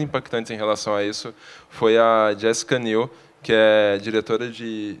ultimamente mais impactantes em relação a isso foi a Jessica Neal, que é diretora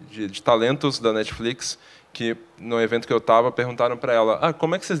de talentos da Netflix, que, no evento que eu estava, perguntaram para ela,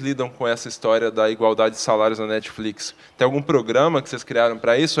 como é que vocês lidam com essa história da igualdade de salários na Netflix? Tem algum programa que vocês criaram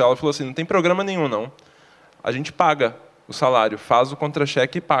para isso? Ela falou assim, não tem programa nenhum, não. A gente paga o salário, faz o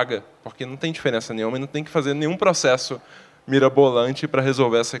contra-cheque e paga, porque não tem diferença nenhuma e não tem que fazer nenhum processo mirabolante para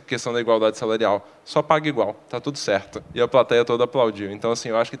resolver essa questão da igualdade salarial. Só paga igual, tá tudo certo. E a plateia toda aplaudiu. Então, assim,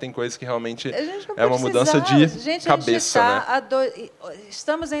 eu acho que tem coisas que realmente é uma mudança de cabeça, né?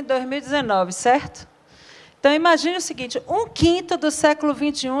 Estamos em 2019, certo? Então, imagine o seguinte, 1/5 do século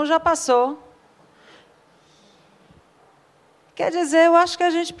XXI já passou. Quer dizer, eu acho que a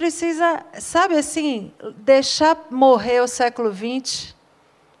gente precisa, sabe assim, deixar morrer o século XX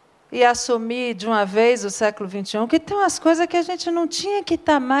e assumir de uma vez o século XXI, que tem umas coisas que a gente não tinha que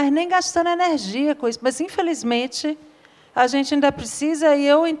estar mais nem gastando energia com isso, mas, infelizmente, a gente ainda precisa, e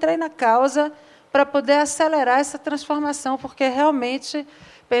eu entrei na causa para poder acelerar essa transformação, porque realmente,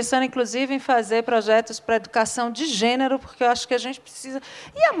 pensando, inclusive, em fazer projetos para educação de gênero, porque eu acho que a gente precisa...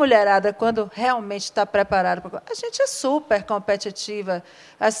 E a mulherada, quando realmente está preparada... A gente é super competitiva,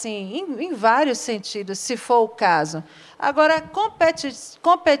 assim, em vários sentidos, se for o caso. Agora,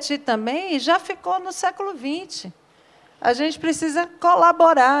 competir também já ficou no século XX. A gente precisa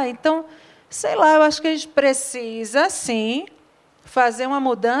colaborar. Então, sei lá, eu acho que a gente precisa, sim, fazer uma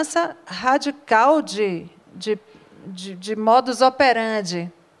mudança radical de modus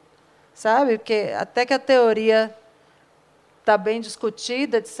operandi, sabe? Porque até que a teoria está bem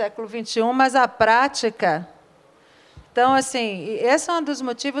discutida, de século XXI, mas a prática... Então, assim, esse é um dos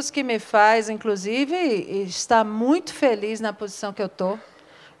motivos que me faz, inclusive, estar muito feliz na posição que eu estou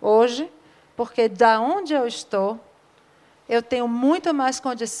hoje, porque, da onde eu estou, eu tenho muito mais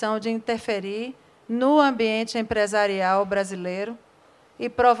condição de interferir no ambiente empresarial brasileiro e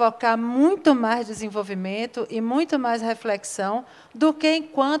provocar muito mais desenvolvimento e muito mais reflexão do que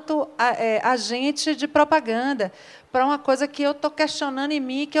enquanto agente de propaganda para uma coisa que eu estou questionando em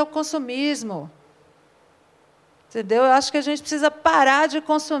mim, que é o consumismo. Entendeu? Eu acho que a gente precisa parar de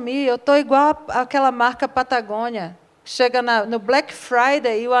consumir. Eu estou igual àquela marca Patagônia. Chega no Black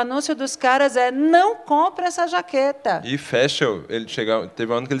Friday e o anúncio dos caras é: não compre essa jaqueta. E fecha,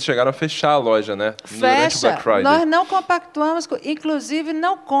 teve um ano que eles chegaram a fechar a loja, né? Fecha. Durante o Black Friday. Nós não compactuamos, inclusive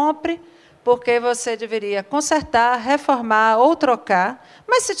não compre, porque você deveria consertar, reformar ou trocar.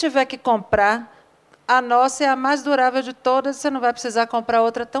 Mas se tiver que comprar, a nossa é a mais durável de todas, você não vai precisar comprar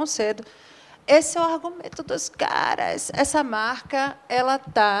outra tão cedo. Esse é o argumento dos caras. Essa marca ela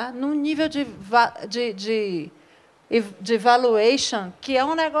está num nível de valuation que é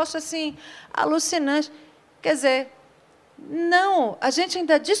um negócio assim alucinante. Quer dizer, não, a gente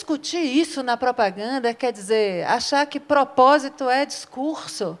ainda discutir isso na propaganda, quer dizer, achar que propósito é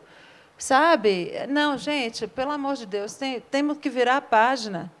discurso, sabe? Não, gente, pelo amor de Deus, temos que virar a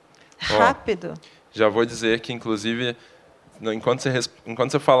página rápido. Já vou dizer que, inclusive, enquanto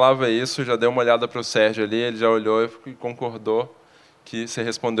você falava isso, já dei uma olhada para o Sérgio ali, ele já olhou e concordou que você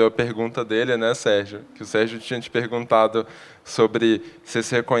respondeu a pergunta dele, né, Sérgio? Que o Sérgio tinha te perguntado sobre se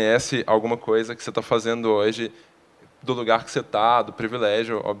você reconhece alguma coisa que você está fazendo hoje do lugar que você está, do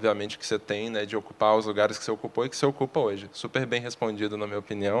privilégio, obviamente, que você tem, né, de ocupar os lugares que você ocupou e que você ocupa hoje. Super bem respondido, na minha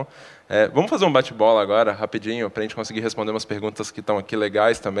opinião. Vamos fazer um bate-bola agora, rapidinho, para a gente conseguir responder umas perguntas que estão aqui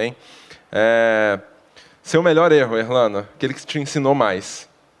legais também. Seu melhor erro, Erlana, aquele que te ensinou mais.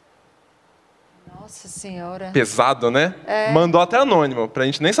 Nossa Senhora. Pesado, né? Mandou até anônimo, para a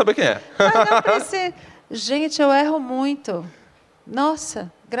gente nem saber quem é. Mas eu pensei, gente, eu erro muito.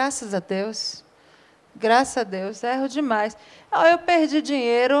 Nossa, graças a Deus. Graças a Deus, erro demais. Eu perdi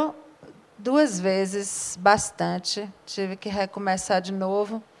dinheiro 2 vezes, bastante. Tive que recomeçar de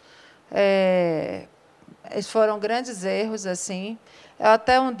novo. Foram grandes erros, assim.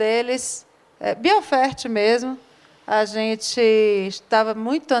 Até um deles, Biofert mesmo, a gente estava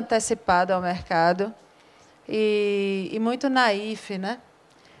muito antecipado ao mercado e muito naif, né?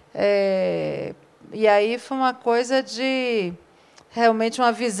 E aí foi uma coisa de realmente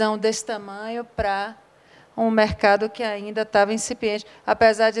uma visão desse tamanho para um mercado que ainda estava incipiente.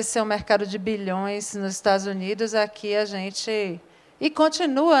 Apesar de ser um mercado de bilhões nos Estados Unidos, aqui a gente... E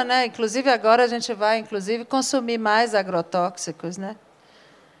continua, né? Inclusive, agora a gente vai consumir mais agrotóxicos, né?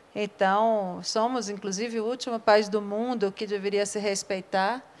 Então, somos, inclusive, o último país do mundo que deveria se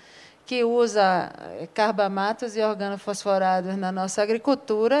respeitar, que usa carbamatos e organofosforados na nossa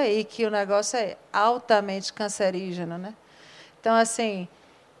agricultura e que o negócio é altamente cancerígeno, né? Então, assim,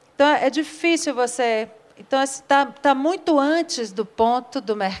 é difícil você... Então, está muito antes do ponto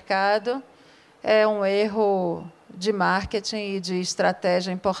do mercado. É um erro de marketing e de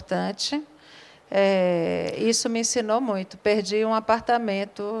estratégia importante. Isso me ensinou muito. Perdi um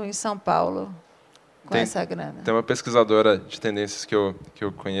apartamento em São Paulo com essa grana. Tem uma pesquisadora de tendências que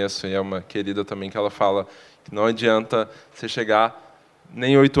eu conheço, e é uma querida também, que ela fala que não adianta você chegar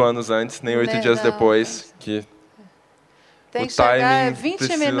nem 8 anos antes, nem 8 dias depois, que Tem o que chegar timing 20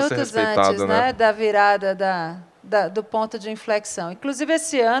 precisa ser minutos respeitado, antes, né, da virada do ponto de inflexão. Inclusive,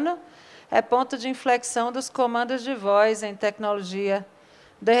 esse ano é ponto de inflexão dos comandos de voz em tecnologia.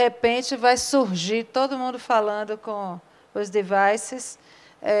 De repente, vai surgir todo mundo falando com os devices.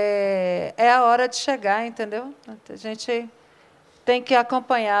 É a hora de chegar, entendeu? A gente tem que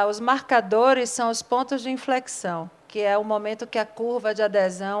acompanhar. Os marcadores são os pontos de inflexão, que é o momento que a curva de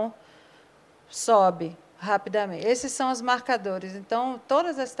adesão sobe rapidamente. Esses são os marcadores. Então,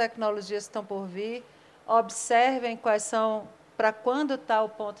 todas as tecnologias estão por vir. Observem quais são, para quando está o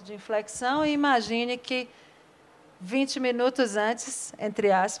ponto de inflexão, e imagine que 20 minutos antes,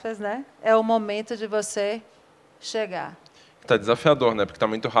 entre aspas, né, é o momento de você chegar. Está desafiador, né? Porque está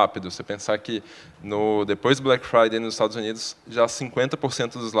muito rápido. Você pensar que depois do Black Friday nos Estados Unidos, já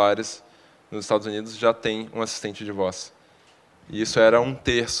 50% dos lares nos Estados Unidos já tem um assistente de voz. E isso era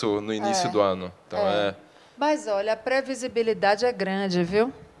 1/3 no início do ano. Então Mas, olha, a previsibilidade é grande,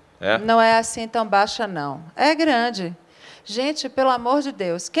 viu? É? Não é assim tão baixa, não. É grande. Gente, pelo amor de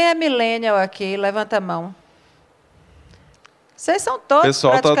Deus, quem é millennial aqui? Levanta a mão. Vocês são todos,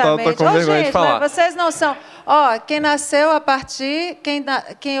 pessoal praticamente. tá com vergonha gente, de falar. Mas vocês não são... quem nasceu a partir...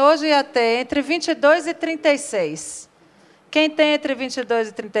 Quem hoje ia ter entre 22 e 36. Quem tem entre 22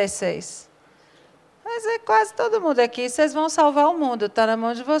 e 36? Mas é quase todo mundo aqui. Vocês vão salvar o mundo, está na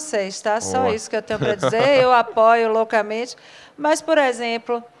mão de vocês, tá? Só isso que eu tenho para dizer. Eu apoio loucamente. Mas, por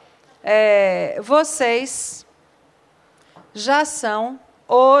exemplo, vocês já são,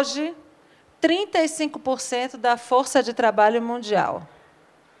 hoje, 35% da força de trabalho mundial.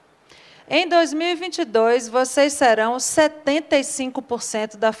 Em 2022, vocês serão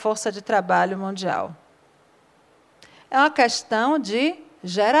 75% da força de trabalho mundial. É uma questão de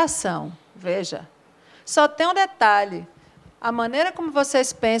geração. Veja. Só tem um detalhe. A maneira como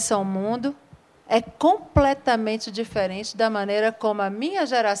vocês pensam o mundo é completamente diferente da maneira como a minha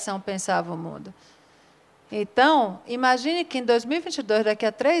geração pensava o mundo. Então, imagine que em 2022, daqui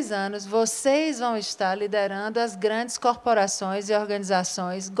a 3 anos, vocês vão estar liderando as grandes corporações e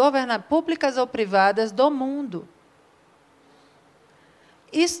organizações públicas ou privadas do mundo.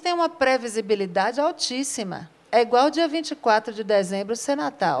 Isso tem uma previsibilidade altíssima. É igual o dia 24 de dezembro ser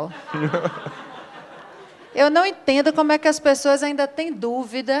Natal. Eu não entendo como é que as pessoas ainda têm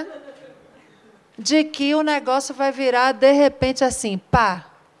dúvida de que o negócio vai virar, de repente, assim, pá.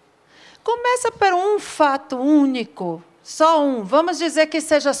 Começa por um fato único, só um. Vamos dizer que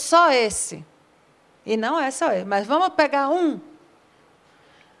seja só esse. E não é só esse, mas vamos pegar um.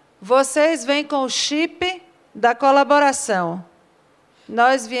 Vocês vêm com o chip da colaboração.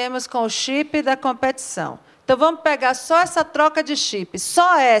 Nós viemos com o chip da competição. Então, vamos pegar só essa troca de chip,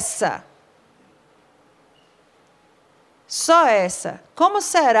 só essa. Só essa. Como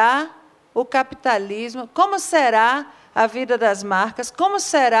será o capitalismo? Como será a vida das marcas? Como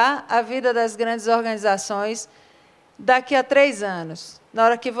será a vida das grandes organizações daqui a 3 anos, na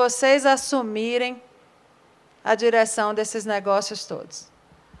hora que vocês assumirem a direção desses negócios todos?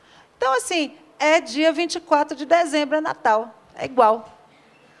 Então, assim, é dia 24 de dezembro, é Natal. É igual.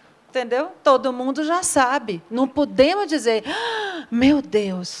 Entendeu? Todo mundo já sabe. Não podemos dizer, meu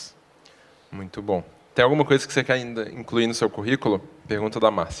Deus. Muito bom. Tem alguma coisa que você quer ainda incluir no seu currículo? Pergunta da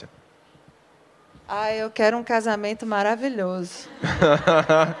Márcia. Eu quero um casamento maravilhoso.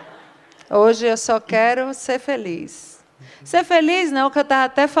 Hoje eu só quero ser feliz. Ser feliz não, que eu estava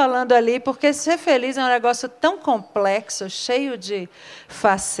até falando ali, porque ser feliz é um negócio tão complexo, cheio de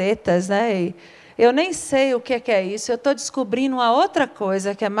facetas, né? E eu nem sei o que é isso. Eu estou descobrindo uma outra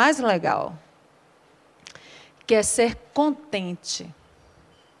coisa que é mais legal, que é ser contente.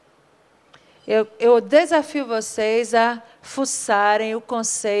 Eu desafio vocês a fuçarem o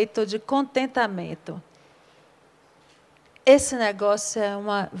conceito de contentamento. Esse negócio é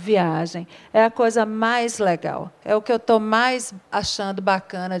uma viagem, é a coisa mais legal. É o que eu estou mais achando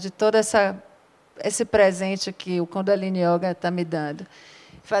bacana de todo esse presente que o Kundalini Yoga está me dando.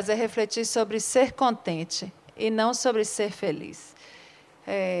 Fazer refletir sobre ser contente e não sobre ser feliz.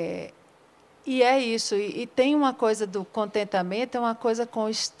 E é isso. E tem uma coisa do contentamento, é uma coisa com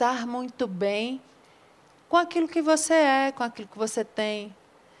estar muito bem com aquilo que você é, com aquilo que você tem.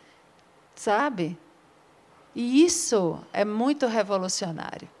 Sabe? E isso é muito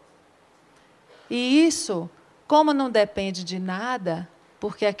revolucionário. E isso, como não depende de nada,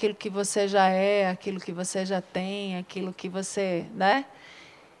 porque aquilo que você já é, aquilo que você já tem, aquilo que você... né?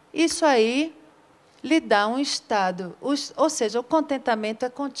 Isso aí lhe dá um estado... Ou seja, o contentamento é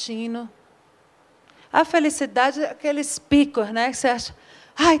contínuo. A felicidade é aqueles picos, né? Que você acha,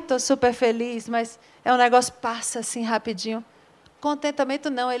 estou super feliz, mas é um negócio que passa assim rapidinho. Contentamento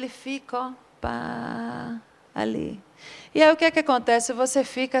não, ele fica ali. E aí o que é que acontece? Você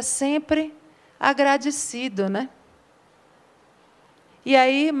fica sempre agradecido, né? E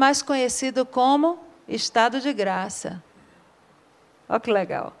aí, mais conhecido como estado de graça. Olha que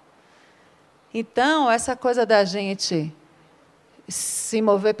legal. Então, essa coisa da gente se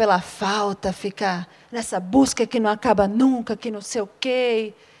mover pela falta, ficar nessa busca que não acaba nunca, que não sei o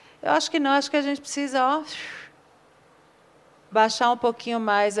quê. Eu acho que não, acho que a gente precisa baixar um pouquinho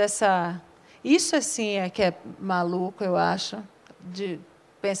mais essa... Isso, assim, é que é maluco, eu acho,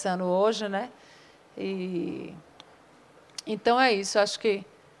 pensando hoje, né? Então, é isso, acho que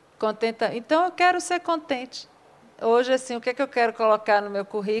contenta. Então, eu quero ser contente. Hoje, assim, o que é que eu quero colocar no meu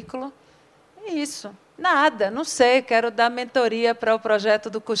currículo? Isso. Nada, não sei. Quero dar mentoria para o projeto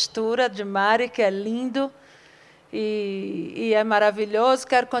do Costura, de Mari, que é lindo e é maravilhoso.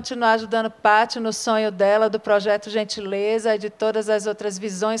 Quero continuar ajudando Paty no sonho dela, do projeto Gentileza, e de todas as outras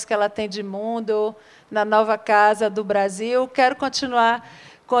visões que ela tem de mundo, na nova casa do Brasil. Quero continuar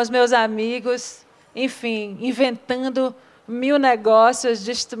com os meus amigos, enfim, inventando 1000 negócios,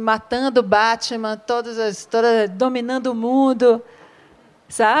 matando Batman, dominando o mundo,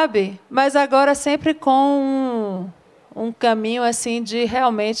 sabe? Mas agora sempre com um caminho assim de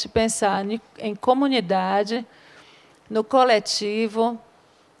realmente pensar em comunidade, no coletivo,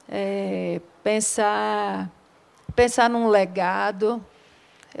 pensar num legado.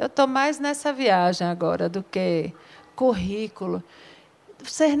 Eu estou mais nessa viagem agora do que currículo.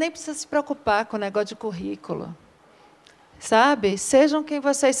 Vocês nem precisam se preocupar com o negócio de currículo. Sabe? Sejam quem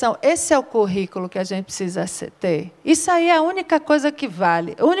vocês são. Esse é o currículo que a gente precisa ter. Isso aí é a única coisa que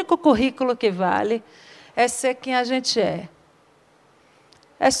vale. O único currículo que vale é ser quem a gente é.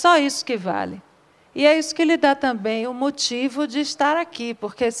 É só isso que vale. E é isso que lhe dá também o motivo de estar aqui,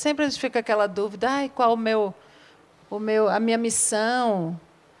 porque sempre a gente fica aquela dúvida, qual a minha missão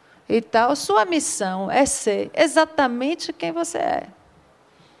e tal. Sua missão é ser exatamente quem você é.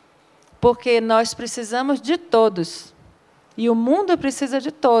 Porque nós precisamos de todos. E o mundo precisa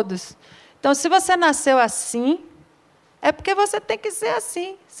de todos. Então, se você nasceu assim, é porque você tem que ser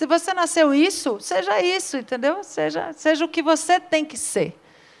assim. Se você nasceu isso, seja isso, entendeu? Seja o que você tem que ser.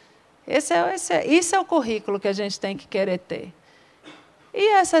 Isso é o currículo que a gente tem que querer ter.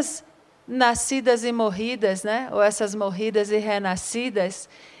 E essas nascidas e morridas, né? Ou essas morridas e renascidas,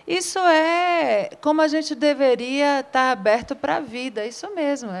 isso é como a gente deveria estar aberto para a vida. Isso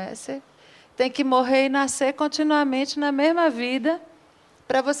mesmo, você tem que morrer e nascer continuamente na mesma vida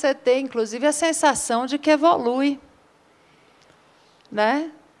para você ter, inclusive, a sensação de que evolui.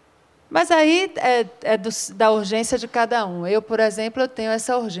 Né? Mas aí da urgência de cada um. Eu, por exemplo, eu tenho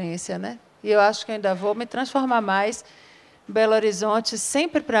essa urgência. Né? E eu acho que ainda vou me transformar mais. Belo Horizonte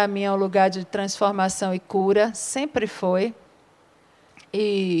sempre, para mim, é um lugar de transformação e cura. Sempre foi.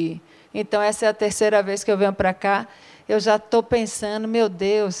 Então, essa é a terceira vez que eu venho para cá. Eu já estou pensando, meu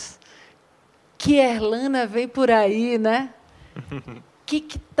Deus... que Erlana vem por aí, né? O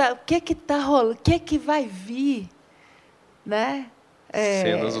que tá rolando? O que vai vir, né?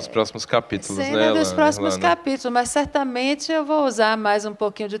 Cenas dos próximos capítulos, né? Cenas dos próximos capítulos, mas certamente eu vou usar mais um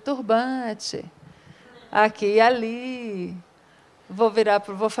pouquinho de turbante, aqui e ali.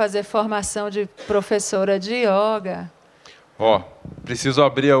 Vou fazer formação de professora de yoga. Preciso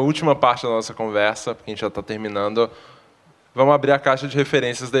abrir a última parte da nossa conversa, porque a gente já está terminando. Vamos abrir a caixa de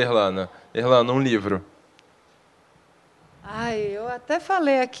referências da Erlana. Erlana, um livro. Eu até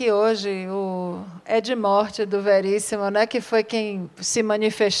falei aqui hoje, o Ed Morte, do Veríssimo, né, que foi quem se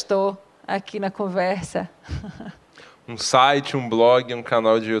manifestou aqui na conversa. Um site, um blog, um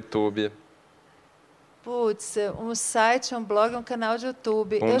canal de YouTube. Putz, um site, um blog, um canal de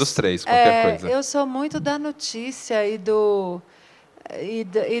YouTube. Dos três, qualquer coisa. Eu sou muito da notícia e do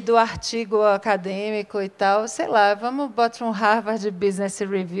artigo acadêmico e tal. Sei lá, vamos botar um Harvard Business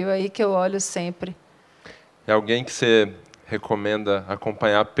Review aí que eu olho sempre. É alguém que você recomenda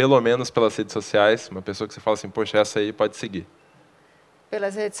acompanhar, pelo menos pelas redes sociais? Uma pessoa que você fala assim, poxa, essa aí pode seguir.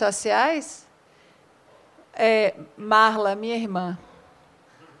 Pelas redes sociais? Marla, minha irmã.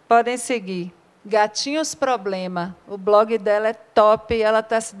 Podem seguir. Gatinhos Problema. O blog dela é top. Ela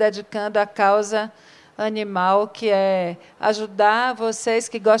está se dedicando à causa animal, que é ajudar vocês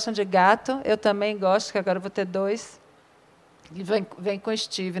que gostam de gato. Eu também gosto, que agora eu vou ter 2. E vem com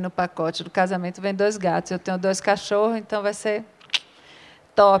Steve no pacote do casamento, vem 2 gatos. Eu tenho 2 cachorros, então vai ser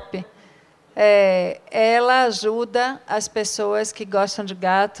top. Ela ajuda as pessoas que gostam de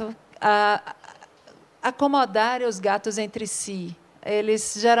gato a acomodarem os gatos entre si.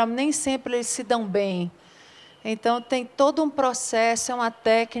 Eles geralmente nem sempre eles se dão bem. Então tem todo um processo, é uma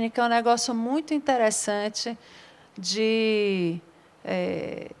técnica, é um negócio muito interessante de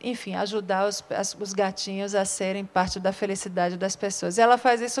enfim, ajudar os gatinhos a serem parte da felicidade das pessoas. Ela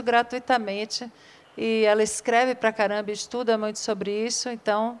faz isso gratuitamente e ela escreve pra caramba, estuda muito sobre isso,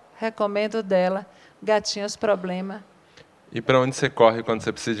 então recomendo dela, Gatinhos Problema. E para onde você corre quando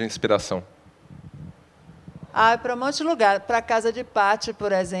você precisa de inspiração? Para um monte de lugar. Para a casa de pátio,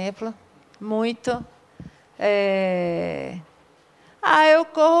 por exemplo, muito. Eu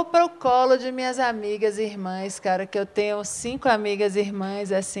corro para o colo de minhas amigas e irmãs, cara, que eu tenho 5 amigas e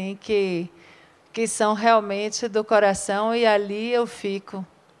irmãs assim que são realmente do coração, e ali eu fico.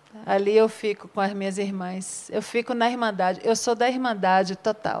 Ali eu fico com as minhas irmãs. Eu fico na Irmandade. Eu sou da Irmandade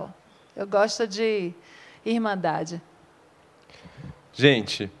total. Eu gosto de Irmandade.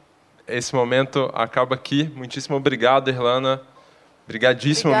 Gente, esse momento acaba aqui. Muitíssimo obrigado, Irlana.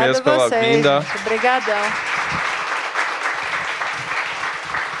 Obrigadíssimo mesmo pela vinda. Obrigadão.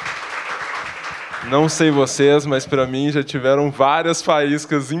 Não sei vocês, mas para mim já tiveram várias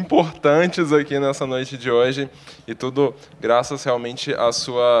faíscas importantes aqui nessa noite de hoje, e tudo graças realmente à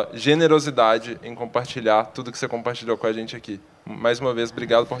sua generosidade em compartilhar tudo que você compartilhou com a gente aqui. Mais uma vez,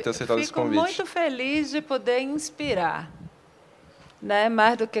 obrigado por ter aceitado esse convite. Fico muito feliz de poder inspirar, né,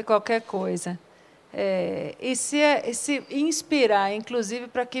 mais do que qualquer coisa. E se inspirar, inclusive,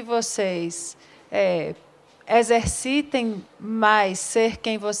 para que vocês exercitem mais ser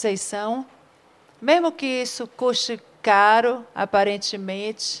quem vocês são, mesmo que isso custe caro,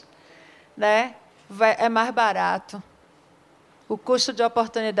 aparentemente, né, é mais barato. O custo de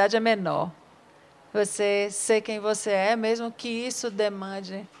oportunidade é menor. Você ser quem você é, mesmo que isso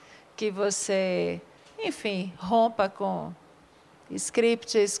demande que você, enfim, rompa com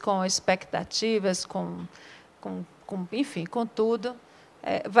scripts, com expectativas, enfim, com tudo,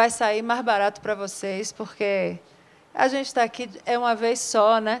 vai sair mais barato para vocês, porque a gente está aqui uma vez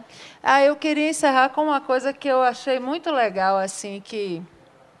só, né? Eu queria encerrar com uma coisa que eu achei muito legal, assim, que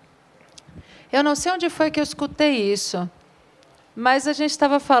eu não sei onde foi que eu escutei isso, mas a gente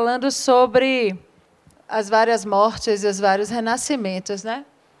estava falando sobre as várias mortes e os vários renascimentos, né?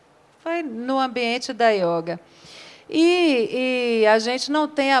 Foi no ambiente da yoga. E a gente não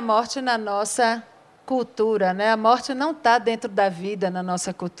tem a morte na nossa cultura, né? A morte não está dentro da vida na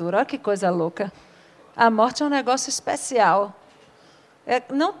nossa cultura. Olha que coisa louca. A morte é um negócio especial.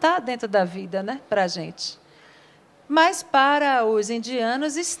 Não está dentro da vida, né, para a gente. Mas para os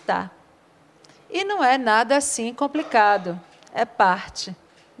indianos está. E não é nada assim complicado. É parte,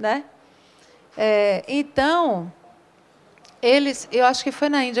 né? Então, eu acho que foi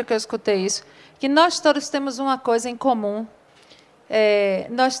na Índia que eu escutei isso, que nós todos temos uma coisa em comum.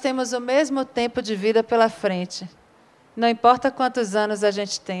 Nós temos o mesmo tempo de vida pela frente. Não importa quantos anos a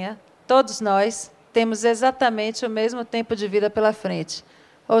gente tenha, todos nós temos exatamente o mesmo tempo de vida pela frente.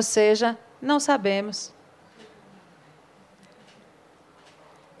 Ou seja, não sabemos.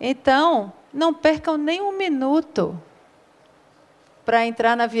 Então, não percam nem um minuto para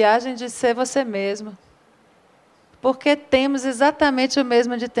entrar na viagem de ser você mesmo. Porque temos exatamente o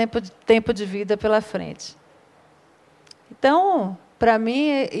mesmo tempo de vida pela frente. Então, para mim,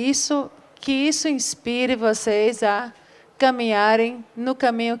 que isso inspire vocês a caminharem no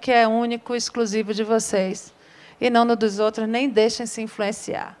caminho que é único, exclusivo de vocês, e não no dos outros, nem deixem se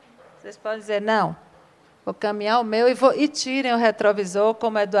influenciar. Vocês podem dizer, não, vou caminhar o meu e tirem o retrovisor,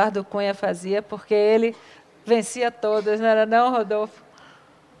 como Eduardo Cunha fazia, porque ele vencia todas, não era não, Rodolfo?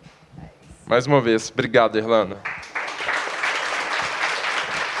 Mais uma vez, obrigado, Irlana.